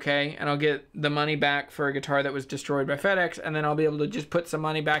it'll be okay, and I'll get the money back for a guitar that was destroyed by FedEx, and then I'll be able to just put some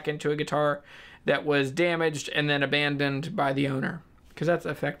money back into a guitar that was damaged and then abandoned by the owner, because that's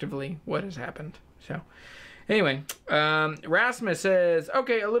effectively what has happened. So anyway, Rasmus says,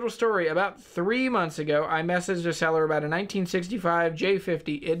 okay, a little story. About 3 months ago, I messaged a seller about a 1965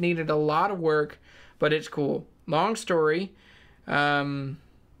 J50. It needed a lot of work, but it's cool. Long story,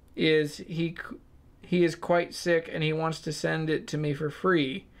 is he is quite sick and he wants to send it to me for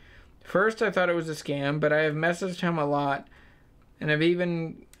free. First, I thought it was a scam, but I have messaged him a lot, and I've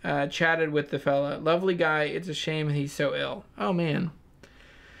even chatted with the fella. Lovely guy. It's a shame he's so ill. Oh, man.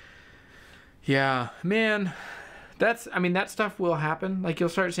 Yeah, man. I mean, that stuff will happen. Like, you'll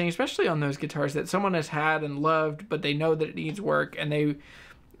start seeing, especially on those guitars that someone has had and loved, but they know that it needs work, and they,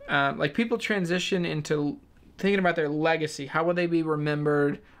 like, people transition into thinking about their legacy. How will they be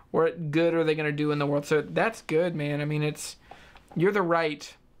remembered? What good are they going to do in the world? So that's good, man. I mean, you're the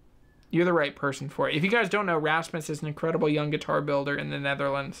right person for it. If you guys don't know, Rasmus is an incredible young guitar builder in the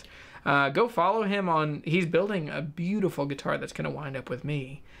Netherlands. Go follow him he's building a beautiful guitar that's going to wind up with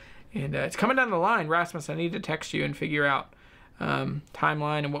me. And it's coming down the line. Rasmus, I need to text you and figure out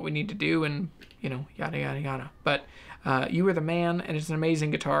timeline and what we need to do and, yada, yada, yada. But you were the man, and it's an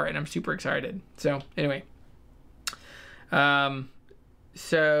amazing guitar, and I'm super excited. So anyway.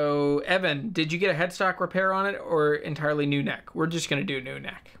 So, Evan, did you get a headstock repair on it or entirely new neck? We're just going to do new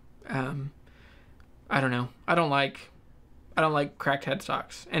neck. I don't know. I don't like cracked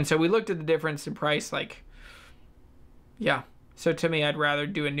headstocks. And so we looked at the difference in price, like, yeah. So to me, I'd rather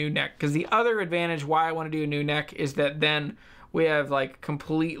do a new neck, because the other advantage why I want to do a new neck is that then we have like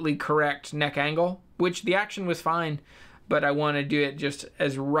completely correct neck angle, which the action was fine, but I want to do it just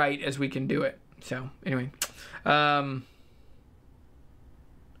as right as we can do it. So anyway,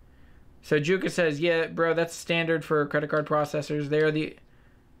 so Juka says, yeah, bro, that's standard for credit card processors.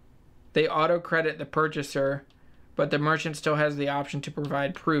 They auto credit the purchaser, but the merchant still has the option to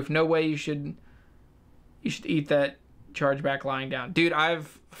provide proof. No way you should eat that chargeback lying down. Dude,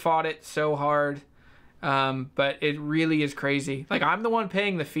 I've fought it so hard, but it really is crazy. Like, I'm the one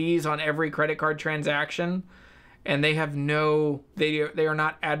paying the fees on every credit card transaction, and they have they are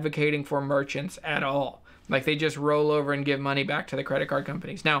not advocating for merchants at all. Like, they just roll over and give money back to the credit card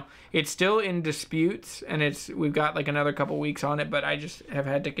companies. Now, it's still in disputes, and we've got like another couple weeks on it, but I just have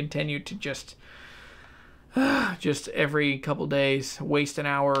had to continue to just every couple days, waste an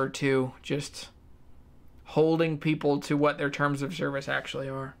hour or two, just holding people to what their terms of service actually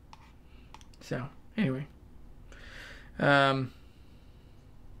are. So, anyway.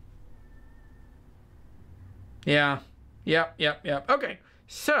 Yeah. Yep. Okay,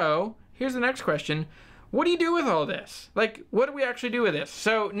 so here's the next question. What do you do with all this? Like, what do we actually do with this?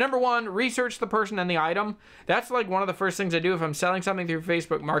 So, number one, research the person and the item. That's like one of the first things I do if I'm selling something through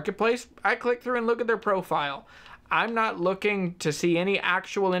Facebook Marketplace. I click through and look at their profile. I'm not looking to see any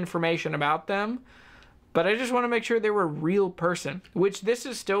actual information about them, but I just want to make sure they were a real person, which this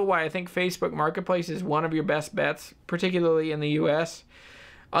is still why I think Facebook Marketplace is one of your best bets, particularly in the US.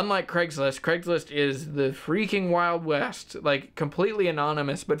 Unlike Craigslist is the freaking Wild West, like completely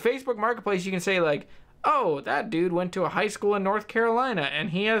anonymous. But Facebook Marketplace, you can say like, oh, that dude went to a high school in North Carolina and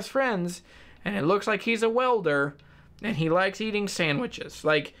he has friends and it looks like he's a welder and he likes eating sandwiches.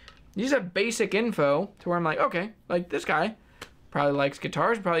 Like, you just have basic info to where I'm like, okay, like this guy probably likes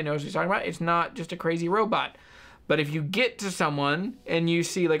guitars, probably knows what he's talking about. It's not just a crazy robot. But if you get to someone and you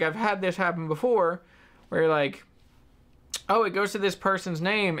see, like, I've had this happen before where you're like, oh, it goes to this person's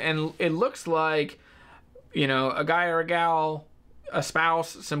name and it looks like, a guy or a gal, a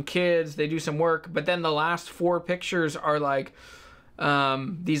spouse, some kids, they do some work, but then the last 4 pictures are like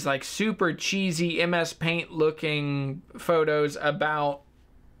these like super cheesy MS Paint looking photos about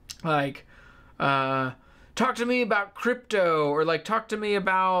like talk to me about crypto, or like talk to me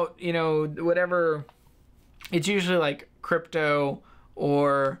about whatever. It's usually like crypto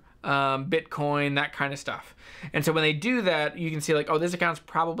or Bitcoin, that kind of stuff. And so when they do that, you can see like, oh, this account's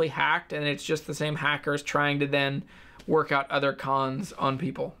probably hacked, and it's just the same hackers trying to then work out other cons on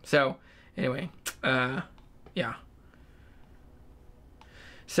people. So anyway, yeah.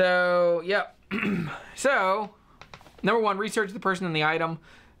 So, yep. So, number one, research the person and the item.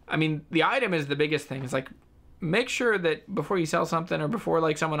 I mean, the item is the biggest thing. It's like, make sure that before you sell something or before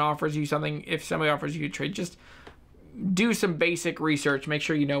like someone offers you something, if somebody offers you a trade, just do some basic research. Make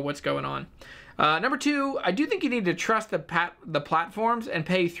sure you know what's going on. Number two, I do think you need to trust the platforms and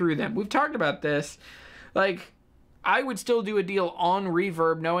pay through them. We've talked about this. Like, I would still do a deal on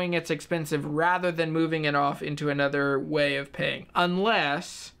reverb knowing it's expensive rather than moving it off into another way of paying.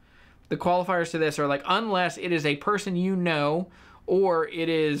 Unless the qualifiers to this are like, unless it is a person you know, or it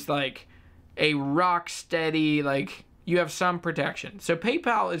is like a rock steady, like you have some protection. So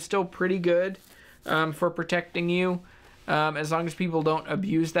PayPal is still pretty good for protecting you as long as people don't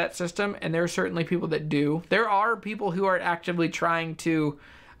abuse that system. And there are certainly people that do. There are people who are actively trying to,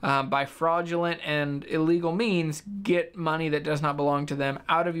 by fraudulent and illegal means, get money that does not belong to them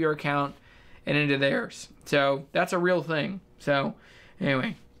out of your account and into theirs. So that's a real thing. So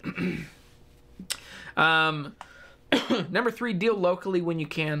anyway. Number 3, deal locally when you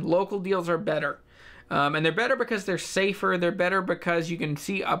can. Local deals are better. And they're better because they're safer. They're better because you can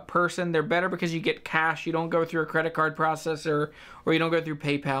see a person. They're better because you get cash. You don't go through a credit card processor, or you don't go through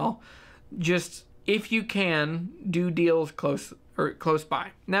PayPal. Just, if you can, do deals close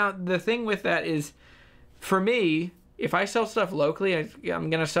by. Now, the thing with that is, for me, if I sell stuff locally, I'm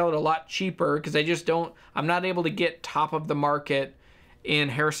going to sell it a lot cheaper because I'm not able to get top of the market in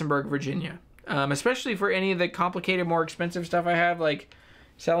Harrisonburg, Virginia. Especially for any of the complicated, more expensive stuff I have, like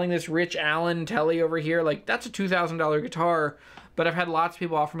selling this Rich Allen Telly over here. Like, that's a $2,000 guitar, but I've had lots of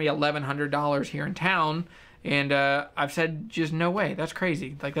people offer me $1,100 here in town, and I've said, just no way, that's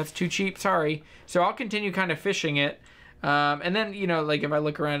crazy. Like, that's too cheap, sorry. So I'll continue kind of fishing it. And then, you know, like if I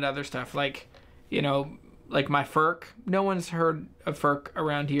look around at other stuff, like, you know, like my Ferk, no one's heard of Ferk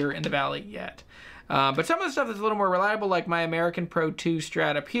around here in the Valley yet. But some of the stuff that's a little more reliable, like my American Pro 2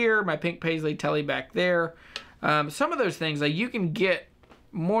 Strat up here, my Pink Paisley Telly back there. Some of those things, like, you can get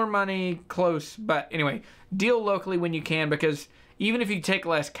more money close. But anyway, deal locally when you can, because even if you take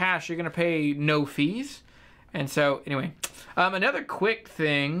less cash, you're going to pay no fees. And so, anyway, another quick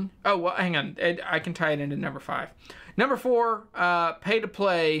thing. Oh, well, hang on. I can tie it into number 5. Number 4, pay to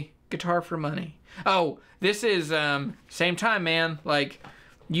play, guitar for money. Oh, this is same time, man. Like,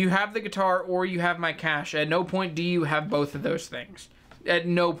 you have the guitar or you have my cash. At no point do you have both of those things. At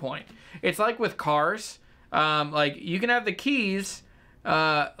no point. It's like with cars. Like, you can have the keys. You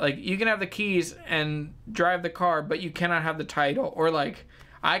can have the keys and drive the car, but you cannot have the title. Or like,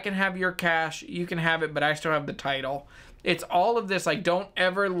 I can have your cash, you can have it, but I still have the title. It's all of this. Like, don't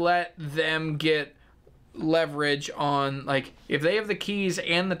ever let them get leverage on, like, if they have the keys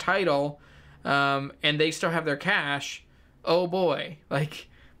and the title, and they still have their cash, oh boy, like,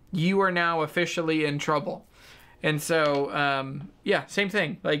 you are now officially in trouble. And so, yeah, same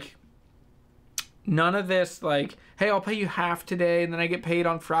thing. Like, none of this, like, hey, I'll pay you half today, and then I get paid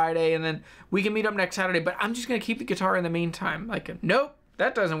on Friday, and then we can meet up next Saturday, but I'm just going to keep the guitar in the meantime. Like, nope,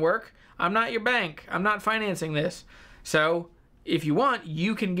 that doesn't work. I'm not your bank. I'm not financing this. So, if you want,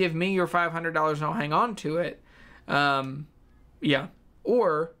 you can give me your $500 and I'll hang on to it. Yeah.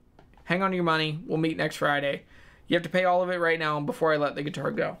 Or, hang on to your money. We'll meet next Friday. You have to pay all of it right now before I let the guitar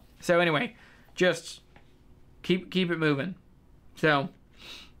go. So anyway, just keep it moving. So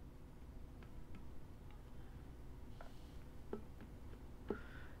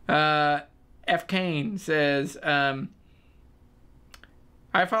F. Kane says,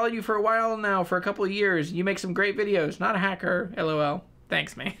 I followed you for a while now, for a couple of years. You make some great videos. Not a hacker, LOL.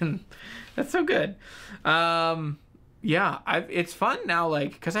 Thanks, man. That's so good. Yeah, it's fun now,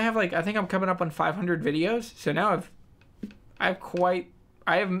 like, because I think I'm coming up on 500 videos. So now I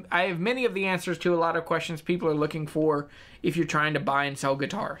have many of the answers to a lot of questions people are looking for if you're trying to buy and sell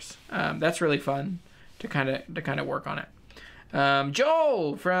guitars. That's really fun to kind of work on it.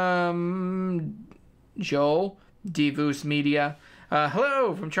 Joel from Joel Divus Media.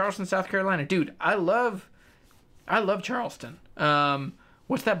 Hello from Charleston, South Carolina. Dude, I love Charleston.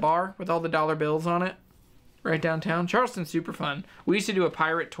 What's that bar with all the dollar bills on it? Right downtown. Charleston's super fun. We used to do a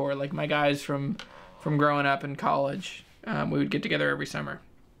pirate tour, like my guys from growing up in college. We would get together every summer.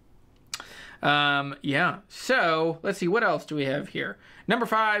 Yeah. So let's see, what else do we have here? Number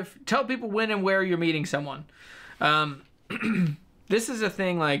 5, tell people when and where you're meeting someone. This is a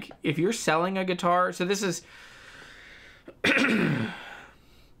thing, like, if you're selling a guitar, so this is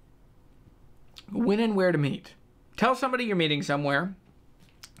when and where to meet. Tell somebody you're meeting somewhere,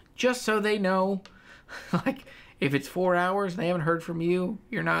 just so they know. Like, if it's 4 hours and they haven't heard from you,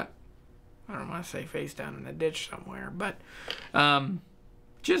 you're not, I don't want to say face down in a ditch somewhere, but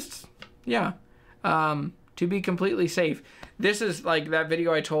just, yeah, to be completely safe. This is like that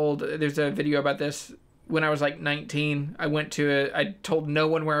video I told, there's a video about this when I was like 19. I told no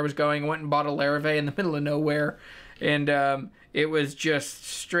one where I was going. I went and bought a Laravel in the middle of nowhere, and it was just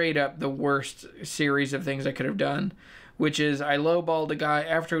straight up the worst series of things I could have done. Which is, I lowballed a guy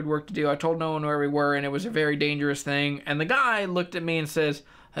after we'd work to do. I told no one where we were, and it was a very dangerous thing. And the guy looked at me and says,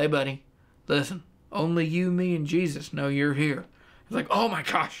 hey, buddy, listen, only you, me, and Jesus know you're here. It's like, oh my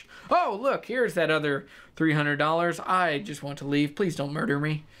gosh. Oh, look, here's that other $300. I just want to leave. Please don't murder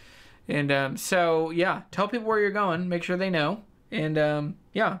me. And so, yeah, tell people where you're going. Make sure they know. And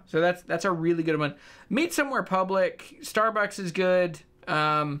yeah, so that's a really good one. Meet somewhere public. Starbucks is good.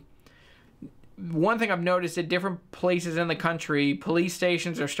 One thing I've noticed at different places in the country, police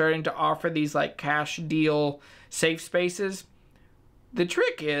stations are starting to offer these like cash deal safe spaces. The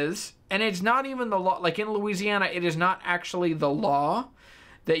trick is, and it's not even the law, like in Louisiana, it is not actually the law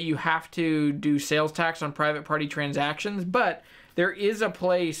that you have to do sales tax on private party transactions, but there is a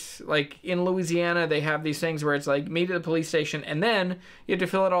place, like in Louisiana, they have these things where it's like meet at the police station, and then you have to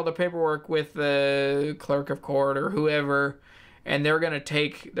fill out all the paperwork with the clerk of court or whoever, and they're going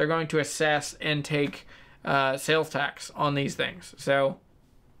to assess and take sales tax on these things. So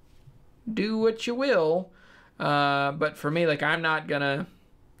do what you will, but for me, like, I'm not gonna.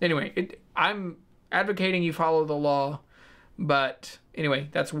 Anyway, I'm advocating you follow the law, but anyway,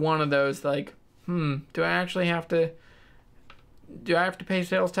 that's one of those like, do I actually have to? Do I have to pay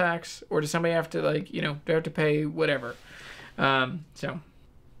sales tax, or does somebody have to, like, do I have to pay whatever? So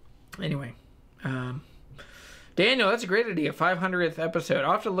anyway, Daniel, that's a great idea. 500th episode.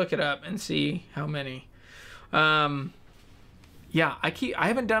 I'll have to look it up and see how many. Yeah, I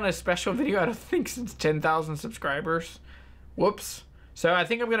haven't done a special video, I don't think, since 10,000 subscribers. Whoops. So I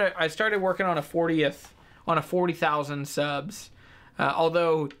think I started working on a 40,000 subs.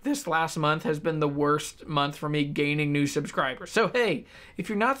 Although this last month has been the worst month for me gaining new subscribers. So hey, if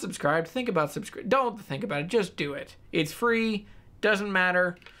you're not subscribed, think about subscribe. Don't think about it, just do it. It's free, doesn't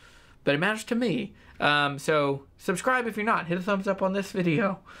matter, but it matters to me. So subscribe if you're not. Hit a thumbs up on this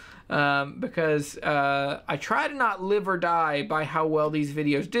video. Because I try to not live or die by how well these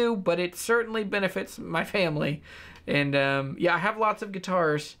videos do, but it certainly benefits my family. And yeah, I have lots of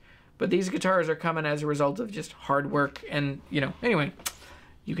guitars, but these guitars are coming as a result of just hard work. And, anyway,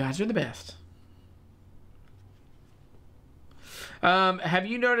 you guys are the best. Have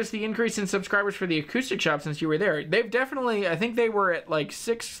you noticed the increase in subscribers for the acoustic shop since you were there? They've definitely, I think they were at like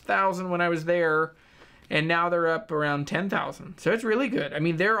 6,000 when I was there, and now they're up around 10,000. So it's really good. I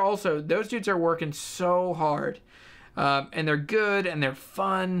mean, those dudes are working so hard, and they're good and they're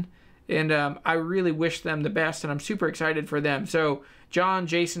fun. And I really wish them the best, and I'm super excited for them. So John,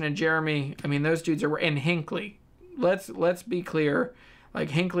 Jason, and Jeremy, I mean, those dudes and Hinckley. Let's be clear. Like,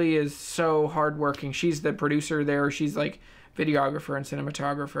 Hinckley is so hardworking. She's the producer there. She's like videographer and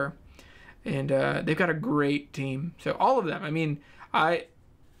cinematographer. And they've got a great team. So all of them, I mean,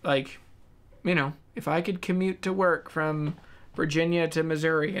 if I could commute to work from Virginia to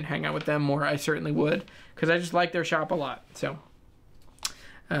Missouri and hang out with them more, I certainly would, because I just like their shop a lot. So,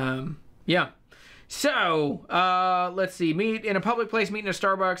 yeah. So, let's see. Meet in a public place, meet in a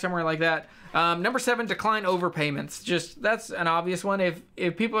Starbucks, somewhere like that. Number 7, decline overpayments. That's an obvious one.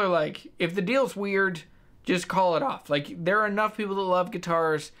 If people are like, if the deal's weird, just call it off. Like, there are enough people that love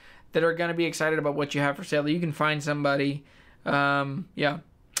guitars that are going to be excited about what you have for sale. You can find somebody. Yeah.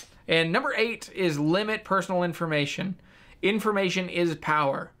 And number 8 is limit personal information. Information is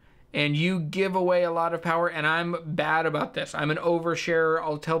power, and you give away a lot of power, and I'm bad about this. I'm an oversharer.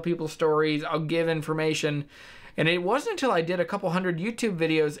 I'll tell people stories. I'll give information. And it wasn't until I did a couple hundred YouTube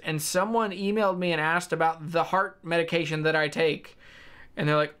videos and someone emailed me and asked about the heart medication that I take. And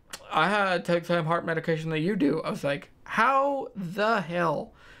they're like, I take the same heart medication that you do. I was like, how the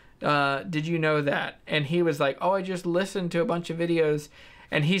hell did you know that? And he was like, oh, I just listened to a bunch of videos.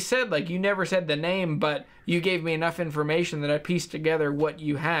 And he said, like, you never said the name, but you gave me enough information that I pieced together what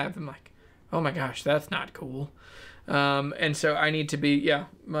you have. I'm like, oh my gosh, that's not cool. And so I need to be, yeah,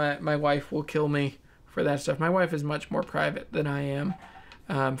 my wife will kill me for that stuff. My wife is much more private than I am.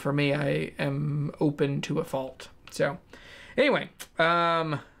 For me, I am open to a fault. So anyway,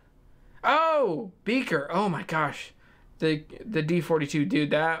 oh, Beaker. Oh my gosh. The D42,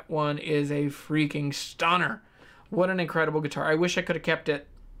 dude, that one is a freaking stunner. What an incredible guitar. I wish I could have kept it,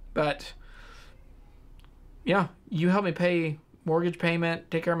 but yeah, you helped me pay mortgage payment,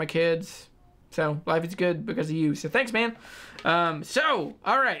 take care of my kids. So life is good because of you. So thanks, man. So,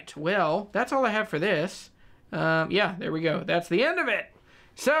 all right. Well, that's all I have for this. Yeah, there we go. That's the end of it.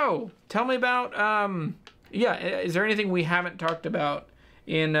 So tell me about, yeah, is there anything we haven't talked about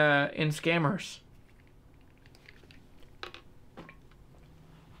in Scammers?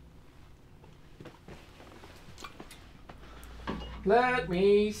 Let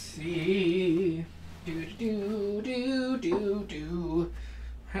me see. Do.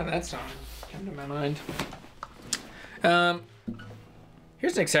 How did that song come to my mind?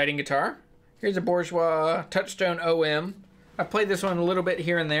 Here's an exciting guitar. Here's a Bourgeois Touchstone OM. I've played this one a little bit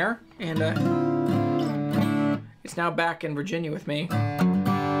here and there, and weeks, now back in Virginia with me.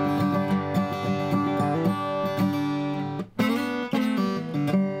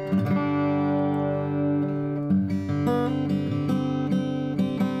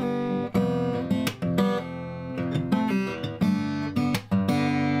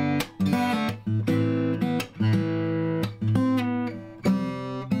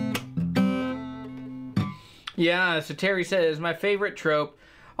 Yeah, so Terry says, my favorite trope,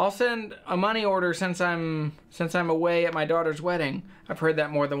 I'll send a money order since I'm away at my daughter's wedding. I've heard that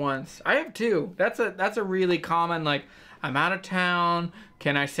more than once. I have too. That's a really common, like, I'm out of town.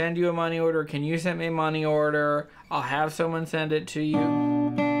 Can I send you a money order? Can you send me a money order? I'll have someone send it to you.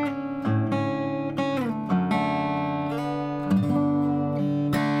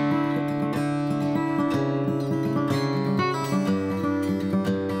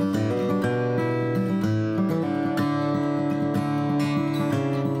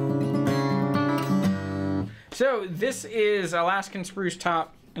 So this is Alaskan Spruce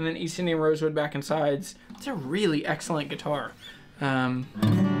top and then East Indian Rosewood back and sides. It's a really excellent guitar. I've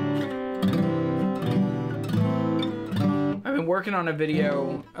been working on a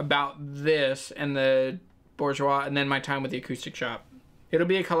video about this and the Bourgeois and then my time with the acoustic shop. It'll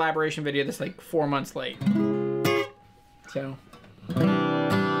be a collaboration video that's like 4 months late. So...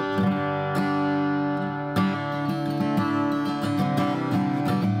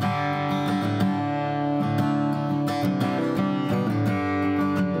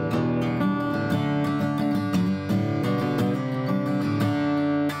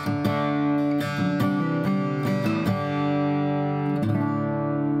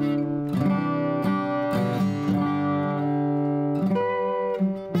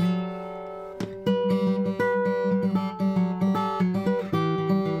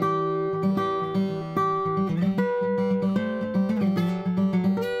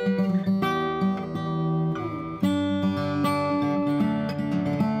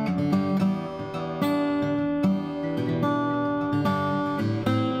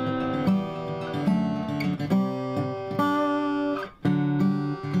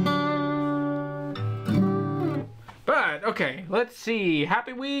 Okay, let's see.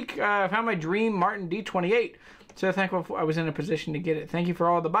 Happy week. I found my dream Martin D28. So thankful I was in a position to get it. Thank you for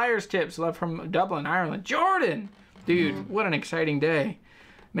all the buyer's tips. Love from Dublin, Ireland. Jordan! Dude, what an exciting day.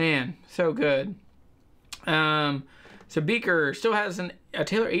 Man, so good. So Beaker still has a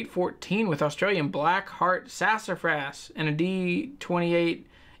Taylor 814 with Australian Black Heart Sassafras and a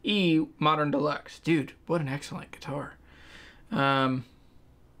D28E Modern Deluxe. Dude, what an excellent guitar.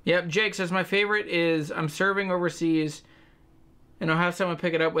 Yep, Jake says my favorite is I'm serving overseas and I'll have someone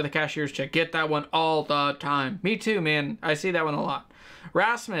pick it up with a cashier's check. Get that one all the time. Me too, man. I see that one a lot.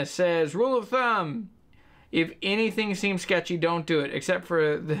 Rasmus says, rule of thumb, if anything seems sketchy, don't do it. Except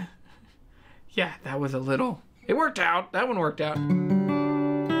for the... Yeah, that was a little... It worked out. That one worked out.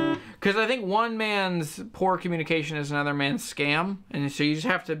 Because I think one man's poor communication is another man's scam. And so you just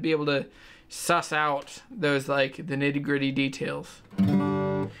have to be able to suss out those, like, the nitty-gritty details.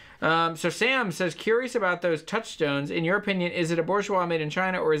 So Sam says, curious about those touchstones. In your opinion, is it a Bourgeois made in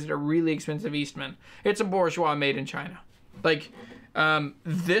China or is it a really expensive Eastman? It's a Bourgeois made in China. Like,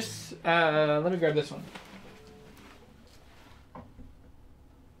 this, let me grab this one.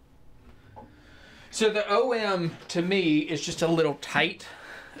 So the OM, to me, is just a little tight.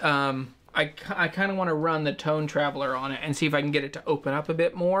 I kind of want to run the Tone Traveler on it and see if I can get it to open up a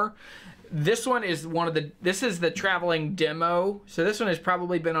bit more. This one is this is the traveling demo. So this one has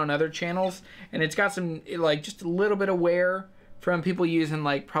probably been on other channels and it's got some, like, just a little bit of wear from people using,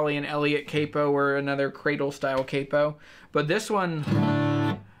 like, probably an Elliott capo or another cradle style capo. But this one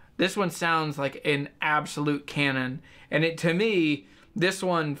sounds like an absolute cannon. And it, to me, this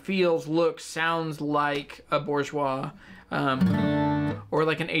one feels, looks, sounds like a Bourgeois, or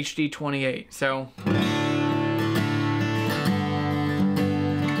like an HD28. So...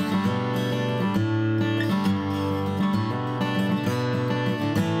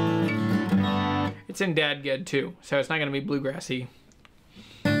 It's in Dad Good too, so it's not going to be bluegrassy.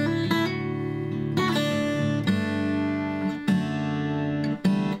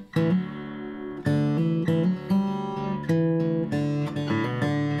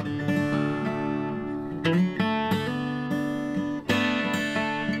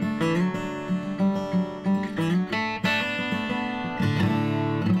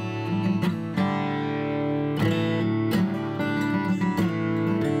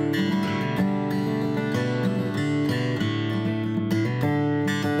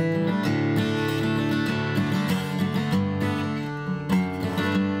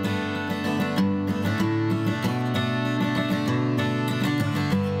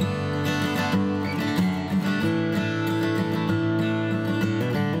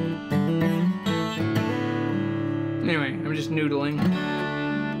 noodling.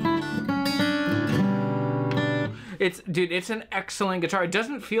 Dude, it's an excellent guitar. It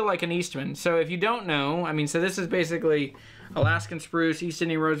doesn't feel like an Eastman. So if you don't know, I mean, so this is basically Alaskan spruce, East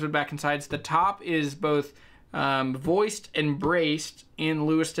Indian rosewood back and sides. The top is both voiced and braced in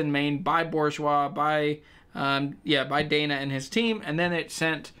Lewiston, Maine by Bourgeois, by Dana and his team. And then it's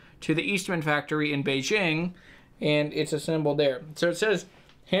sent to the Eastman factory in Beijing, and it's assembled there. So it says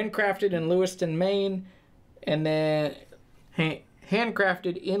handcrafted in Lewiston, Maine, and then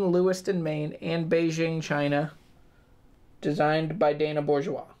handcrafted in Lewiston, Maine and Beijing, China. Designed by Dana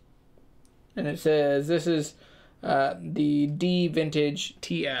Bourgeois. And it says this is the D Vintage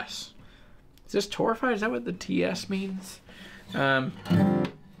TS. Is this torrified? Is that what the TS means?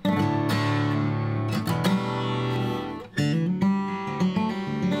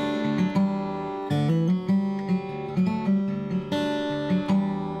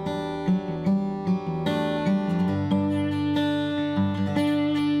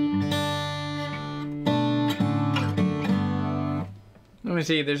 Let me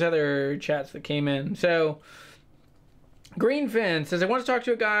see, there's other chats that came in. So, Greenfin says, I want to talk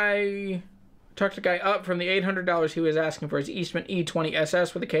to a guy up from the $800 he was asking for his Eastman E20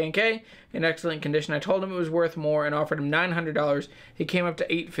 SS with a K&K in excellent condition. I told him it was worth more and offered him $900. He came up to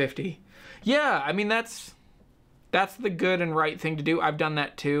 $850. Yeah, I mean, that's the good and right thing to do. I've done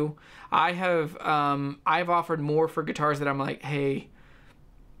that too. I've offered more for guitars that I'm like, hey,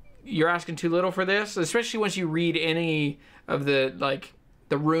 you're asking too little for this, especially once you read any of the, like,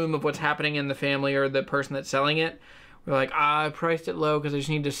 the room of what's happening in the family or the person that's selling it. We're like, I priced it low because I just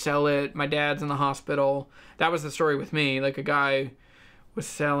need to sell it. My dad's in the hospital. That was the story with me. Like, a guy was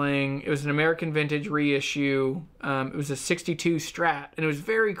selling, it was an American Vintage reissue. It was a 62 Strat, and it was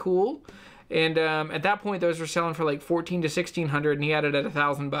very cool. And at that point, those were selling for like $1,400 to $1,600, and he had it at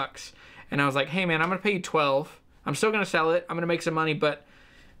 $1,000. And I was like, hey man, I'm gonna pay you $12. I'm still gonna sell it. I'm gonna make some money, but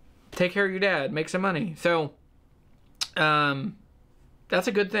take care of your dad, make some money. So, that's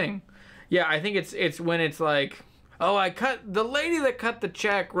a good thing. Yeah, I think it's when it's like, oh, the lady that cut the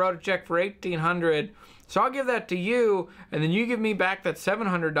check wrote a check for $1,800, so I'll give that to you, and then you give me back that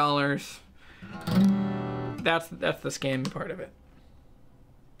 $700. That's the scammy part of it.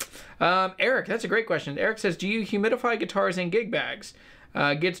 Eric, that's a great question. Eric says, do you humidify guitars in gig bags?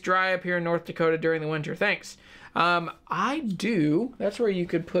 Gets dry up here in North Dakota during the winter. Thanks. I do. That's where you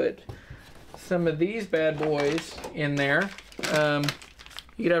could put some of these bad boys in there.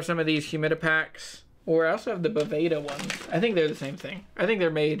 You could have some of these Humidipacks, or I also have the Boveda ones. I think they're the same thing. I think they're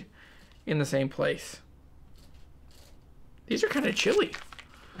made in the same place. These are kind of chilly.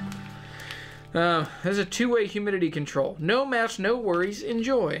 There's a two-way humidity control. No mess, no worries,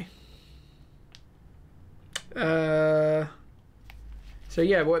 enjoy. So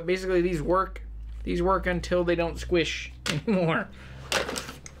yeah, basically these work until they don't squish anymore.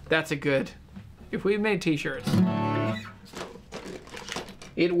 That's a good. If we made t-shirts.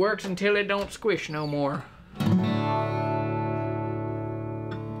 It works until it don't squish no more.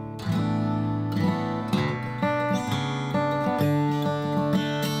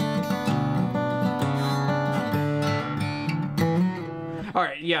 All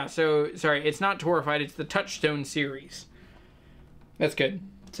right, yeah, so, sorry, it's not torrified, it's the Touchstone series. That's good.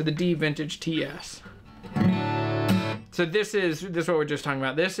 So the D Vintage TS. So this is what we're just talking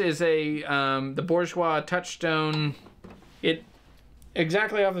about. This is the Bourgeois Touchstone.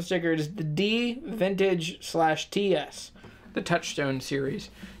 Exactly off the sticker, it is the D Vintage /TS, the Touchstone series.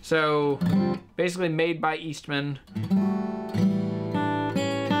 So basically made by Eastman.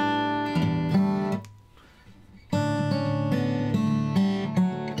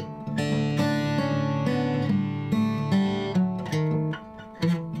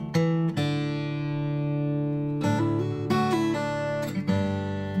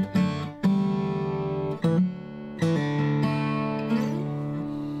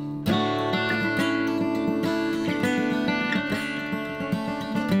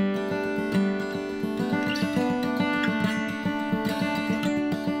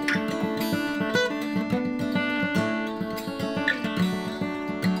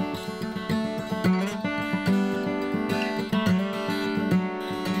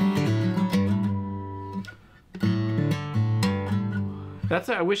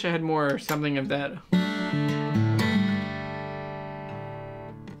 I wish I had more something of that.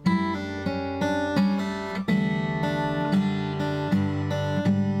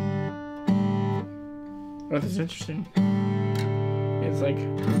 Oh, that's interesting. It's like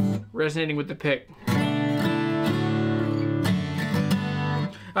resonating with the pick.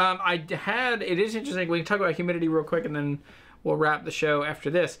 It is interesting. We can talk about humidity real quick, and then we'll wrap the show after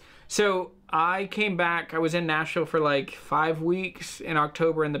this. So I came back. I was in Nashville for like 5 weeks in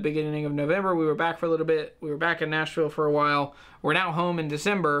October and the beginning of November. We were back for a little bit. We were back in Nashville for a while. We're now home in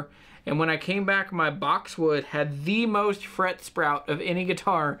December. And when I came back, my boxwood had the most fret sprout of any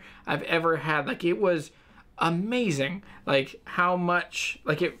guitar I've ever had. Like, it was amazing. Like, how much,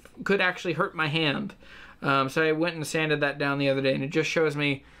 like, it could actually hurt my hand. So I went and sanded that down the other day, and it just shows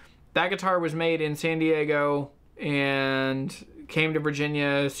me that guitar was made in San Diego and came to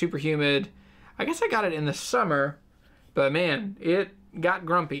Virginia, super humid. I guess I got it in the summer, but man, it got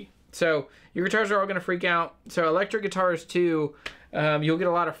grumpy. So your guitars are all going to freak out. So electric guitars too, you'll get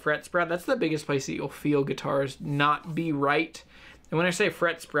a lot of fret sprout. That's the biggest place that you'll feel guitars not be right. And when I say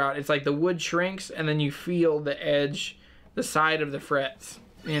fret sprout, it's like the wood shrinks and then you feel the edge, the side of the frets.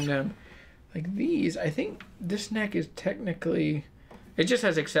 And like these, I think this neck is technically, it just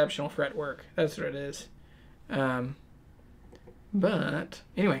has exceptional fretwork. That's what it is. But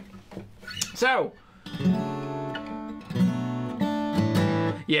anyway, so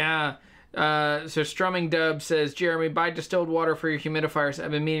yeah. So Strumming Dub says, Jeremy, buy distilled water for your humidifiers.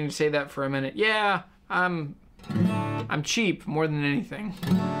 I've been meaning to say that for a minute. Yeah, I'm cheap more than anything.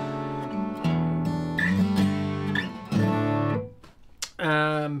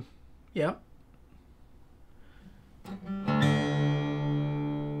 Yeah.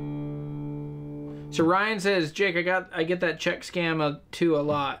 So Ryan says, Jake, I get that check scam too a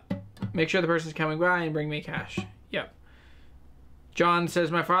lot. Make sure the person's coming by and bring me cash. Yep. John says,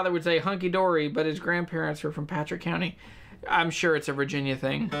 my father would say hunky-dory, but his grandparents were from Patrick County. I'm sure it's a Virginia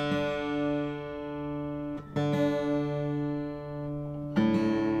thing.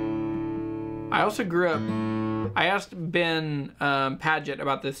 I also grew up, I asked Ben Padgett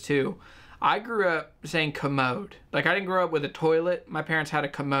about this too. I grew up saying commode. Like, I didn't grow up with a toilet. My parents had a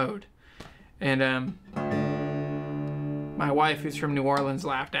commode. And my wife, who's from New Orleans,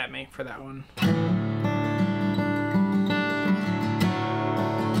 laughed at me for that one.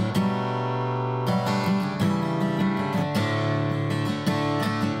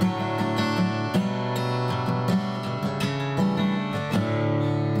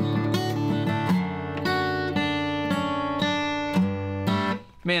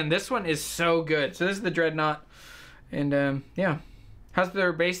 Man, this one is so good. So this is the Dreadnought. And yeah. How's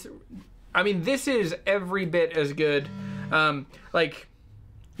their bass? I mean, this is every bit as good. Like,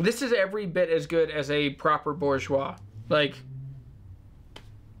 this is every bit as good as a proper bourgeois. Like,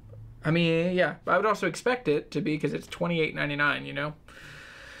 I mean, yeah. I would also expect it to be because it's $28.99, you know?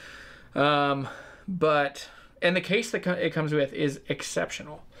 But, and the case that it comes with is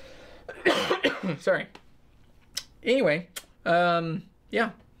exceptional. Sorry. Anyway, yeah.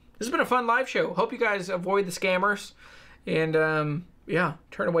 This has been a fun live show. Hope you guys avoid the scammers. And, yeah,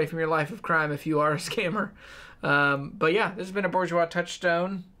 turn away from your life of crime if you are a scammer. But yeah, this has been a Bourgeois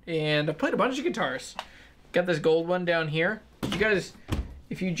Touchstone, and I've played a bunch of guitars. Got this gold one down here. You guys,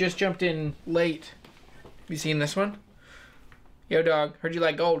 if you just jumped in late, have you seen this one? Yo, dog, heard you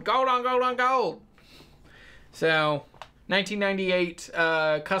like gold. Gold on gold on gold. So, 1998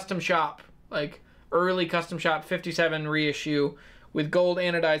 custom shop, like early custom shop, 57 reissue with gold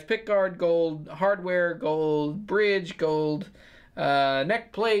anodized pickguard, gold hardware, gold bridge, gold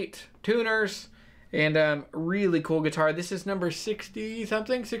neck plate, tuners, and really cool guitar. This is number 60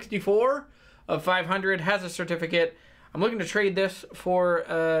 something, 64 of 500, has a certificate. I'm looking to trade this for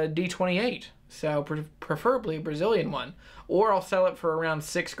a D28, so preferably a Brazilian one, or I'll sell it for around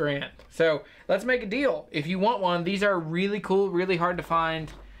 $6,000. So let's make a deal. If you want one, these are really cool, really hard to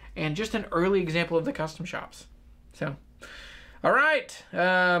find, and just an early example of the custom shops. So, all right,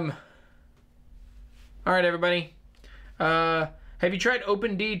 everybody. Have you tried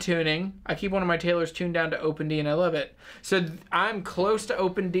Open D tuning? I keep one of my Taylors tuned down to Open D and I love it. So I'm close to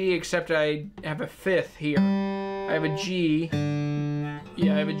Open D, except I have a fifth here. I have a G.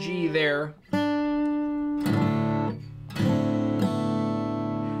 Yeah, I have a G there.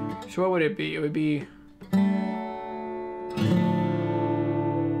 So what would it be? It would be...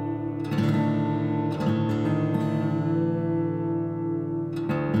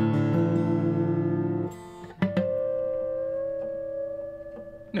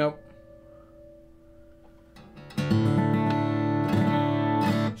 Nope.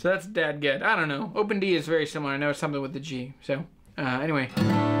 So that's dead good. I don't know. Open D is very similar. I know it's something with the G. So, anyway.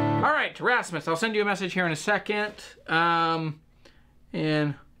 All right, Rasmus, I'll send you a message here in a second.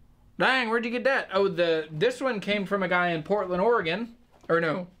 And, dang, where'd you get that? Oh, this one came from a guy in Portland, Oregon. Or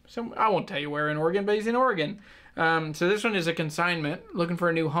no, I won't tell you where in Oregon, but he's in Oregon. So this one is a consignment. Looking for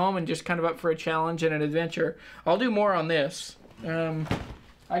a new home and just kind of up for a challenge and an adventure. I'll do more on this.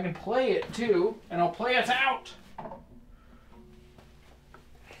 I can play it too, and I'll play us out.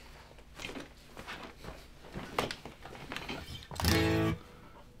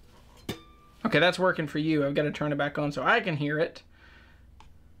 Okay, that's working for you. I've got to turn it back on so I can hear it.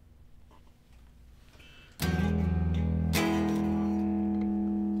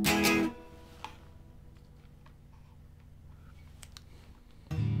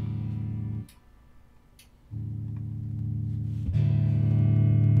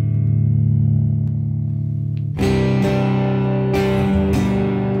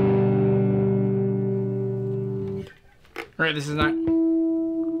 All right, this is not...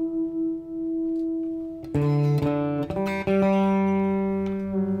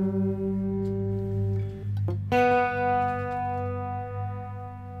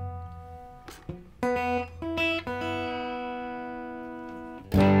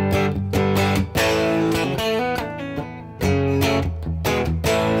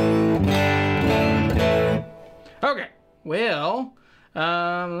 Okay, well,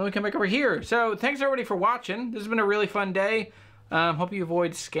 let me come back over here. So thanks everybody for watching. This has been a really fun day. Hope you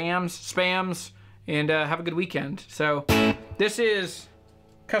avoid scams, spams, and have a good weekend. So this is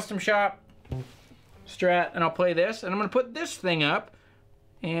Custom Shop Strat, and I'll play this, and I'm gonna put this thing up,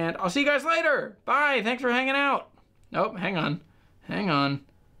 and I'll see you guys later. Bye, thanks for hanging out. Nope, hang on.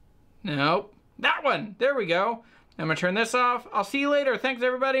 Nope, that one, there we go. I'm gonna turn this off. I'll see you later. Thanks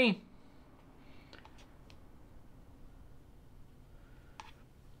everybody.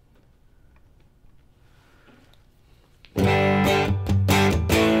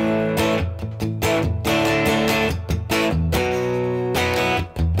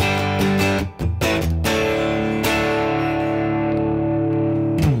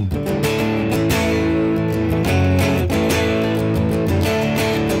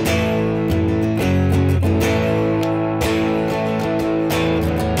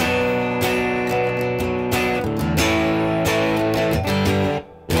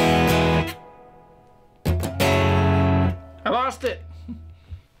 I lost it.